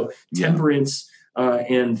right. So temperance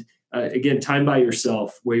and again, time by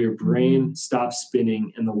yourself where your brain stops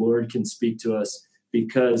spinning and the Lord can speak to us,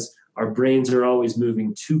 because our brains are always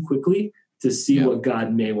moving too quickly to see what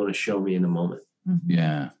God may want to show me in the moment.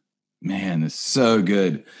 Yeah, man, it's so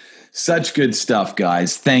good. Such good stuff,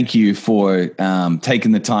 guys. Thank you for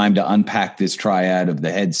taking the time to unpack this triad of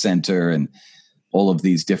the head center and all of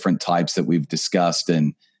these different types that we've discussed.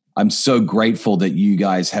 And I'm so grateful that you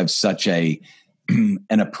guys have such an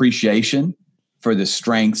appreciation for the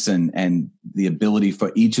strengths and the ability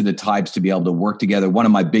for each of the types to be able to work together. One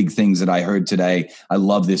of my big things that I heard today, I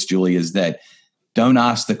love this, Julie, is that don't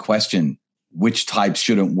ask the question, which types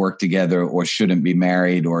shouldn't work together or shouldn't be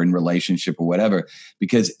married or in relationship or whatever,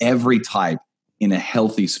 because every type in a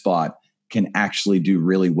healthy spot can actually do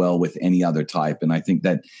really well with any other type. And I think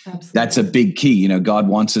that that's a big key. God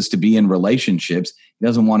wants us to be in relationships. He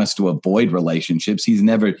doesn't want us to avoid relationships. He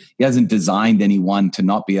hasn't designed anyone to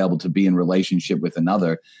not be able to be in relationship with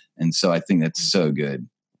another. And so I think that's so good.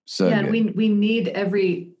 So good. And we need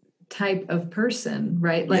every type of person,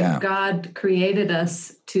 right? Like God created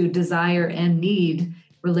us to desire and need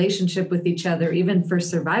relationship with each other, even for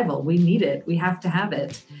survival. We need it. We have to have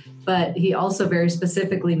it. But he also very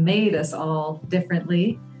specifically made us all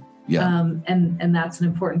differently. And that's an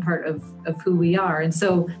important part of who we are. And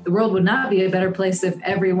so the world would not be a better place if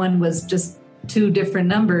everyone was just 2 different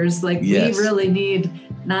numbers. Like we really need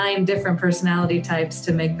 9 different personality types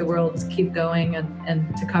to make the world keep going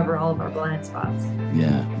and to cover all of our blind spots.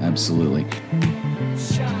 Yeah, absolutely. We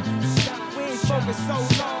ain't focused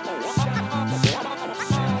so long.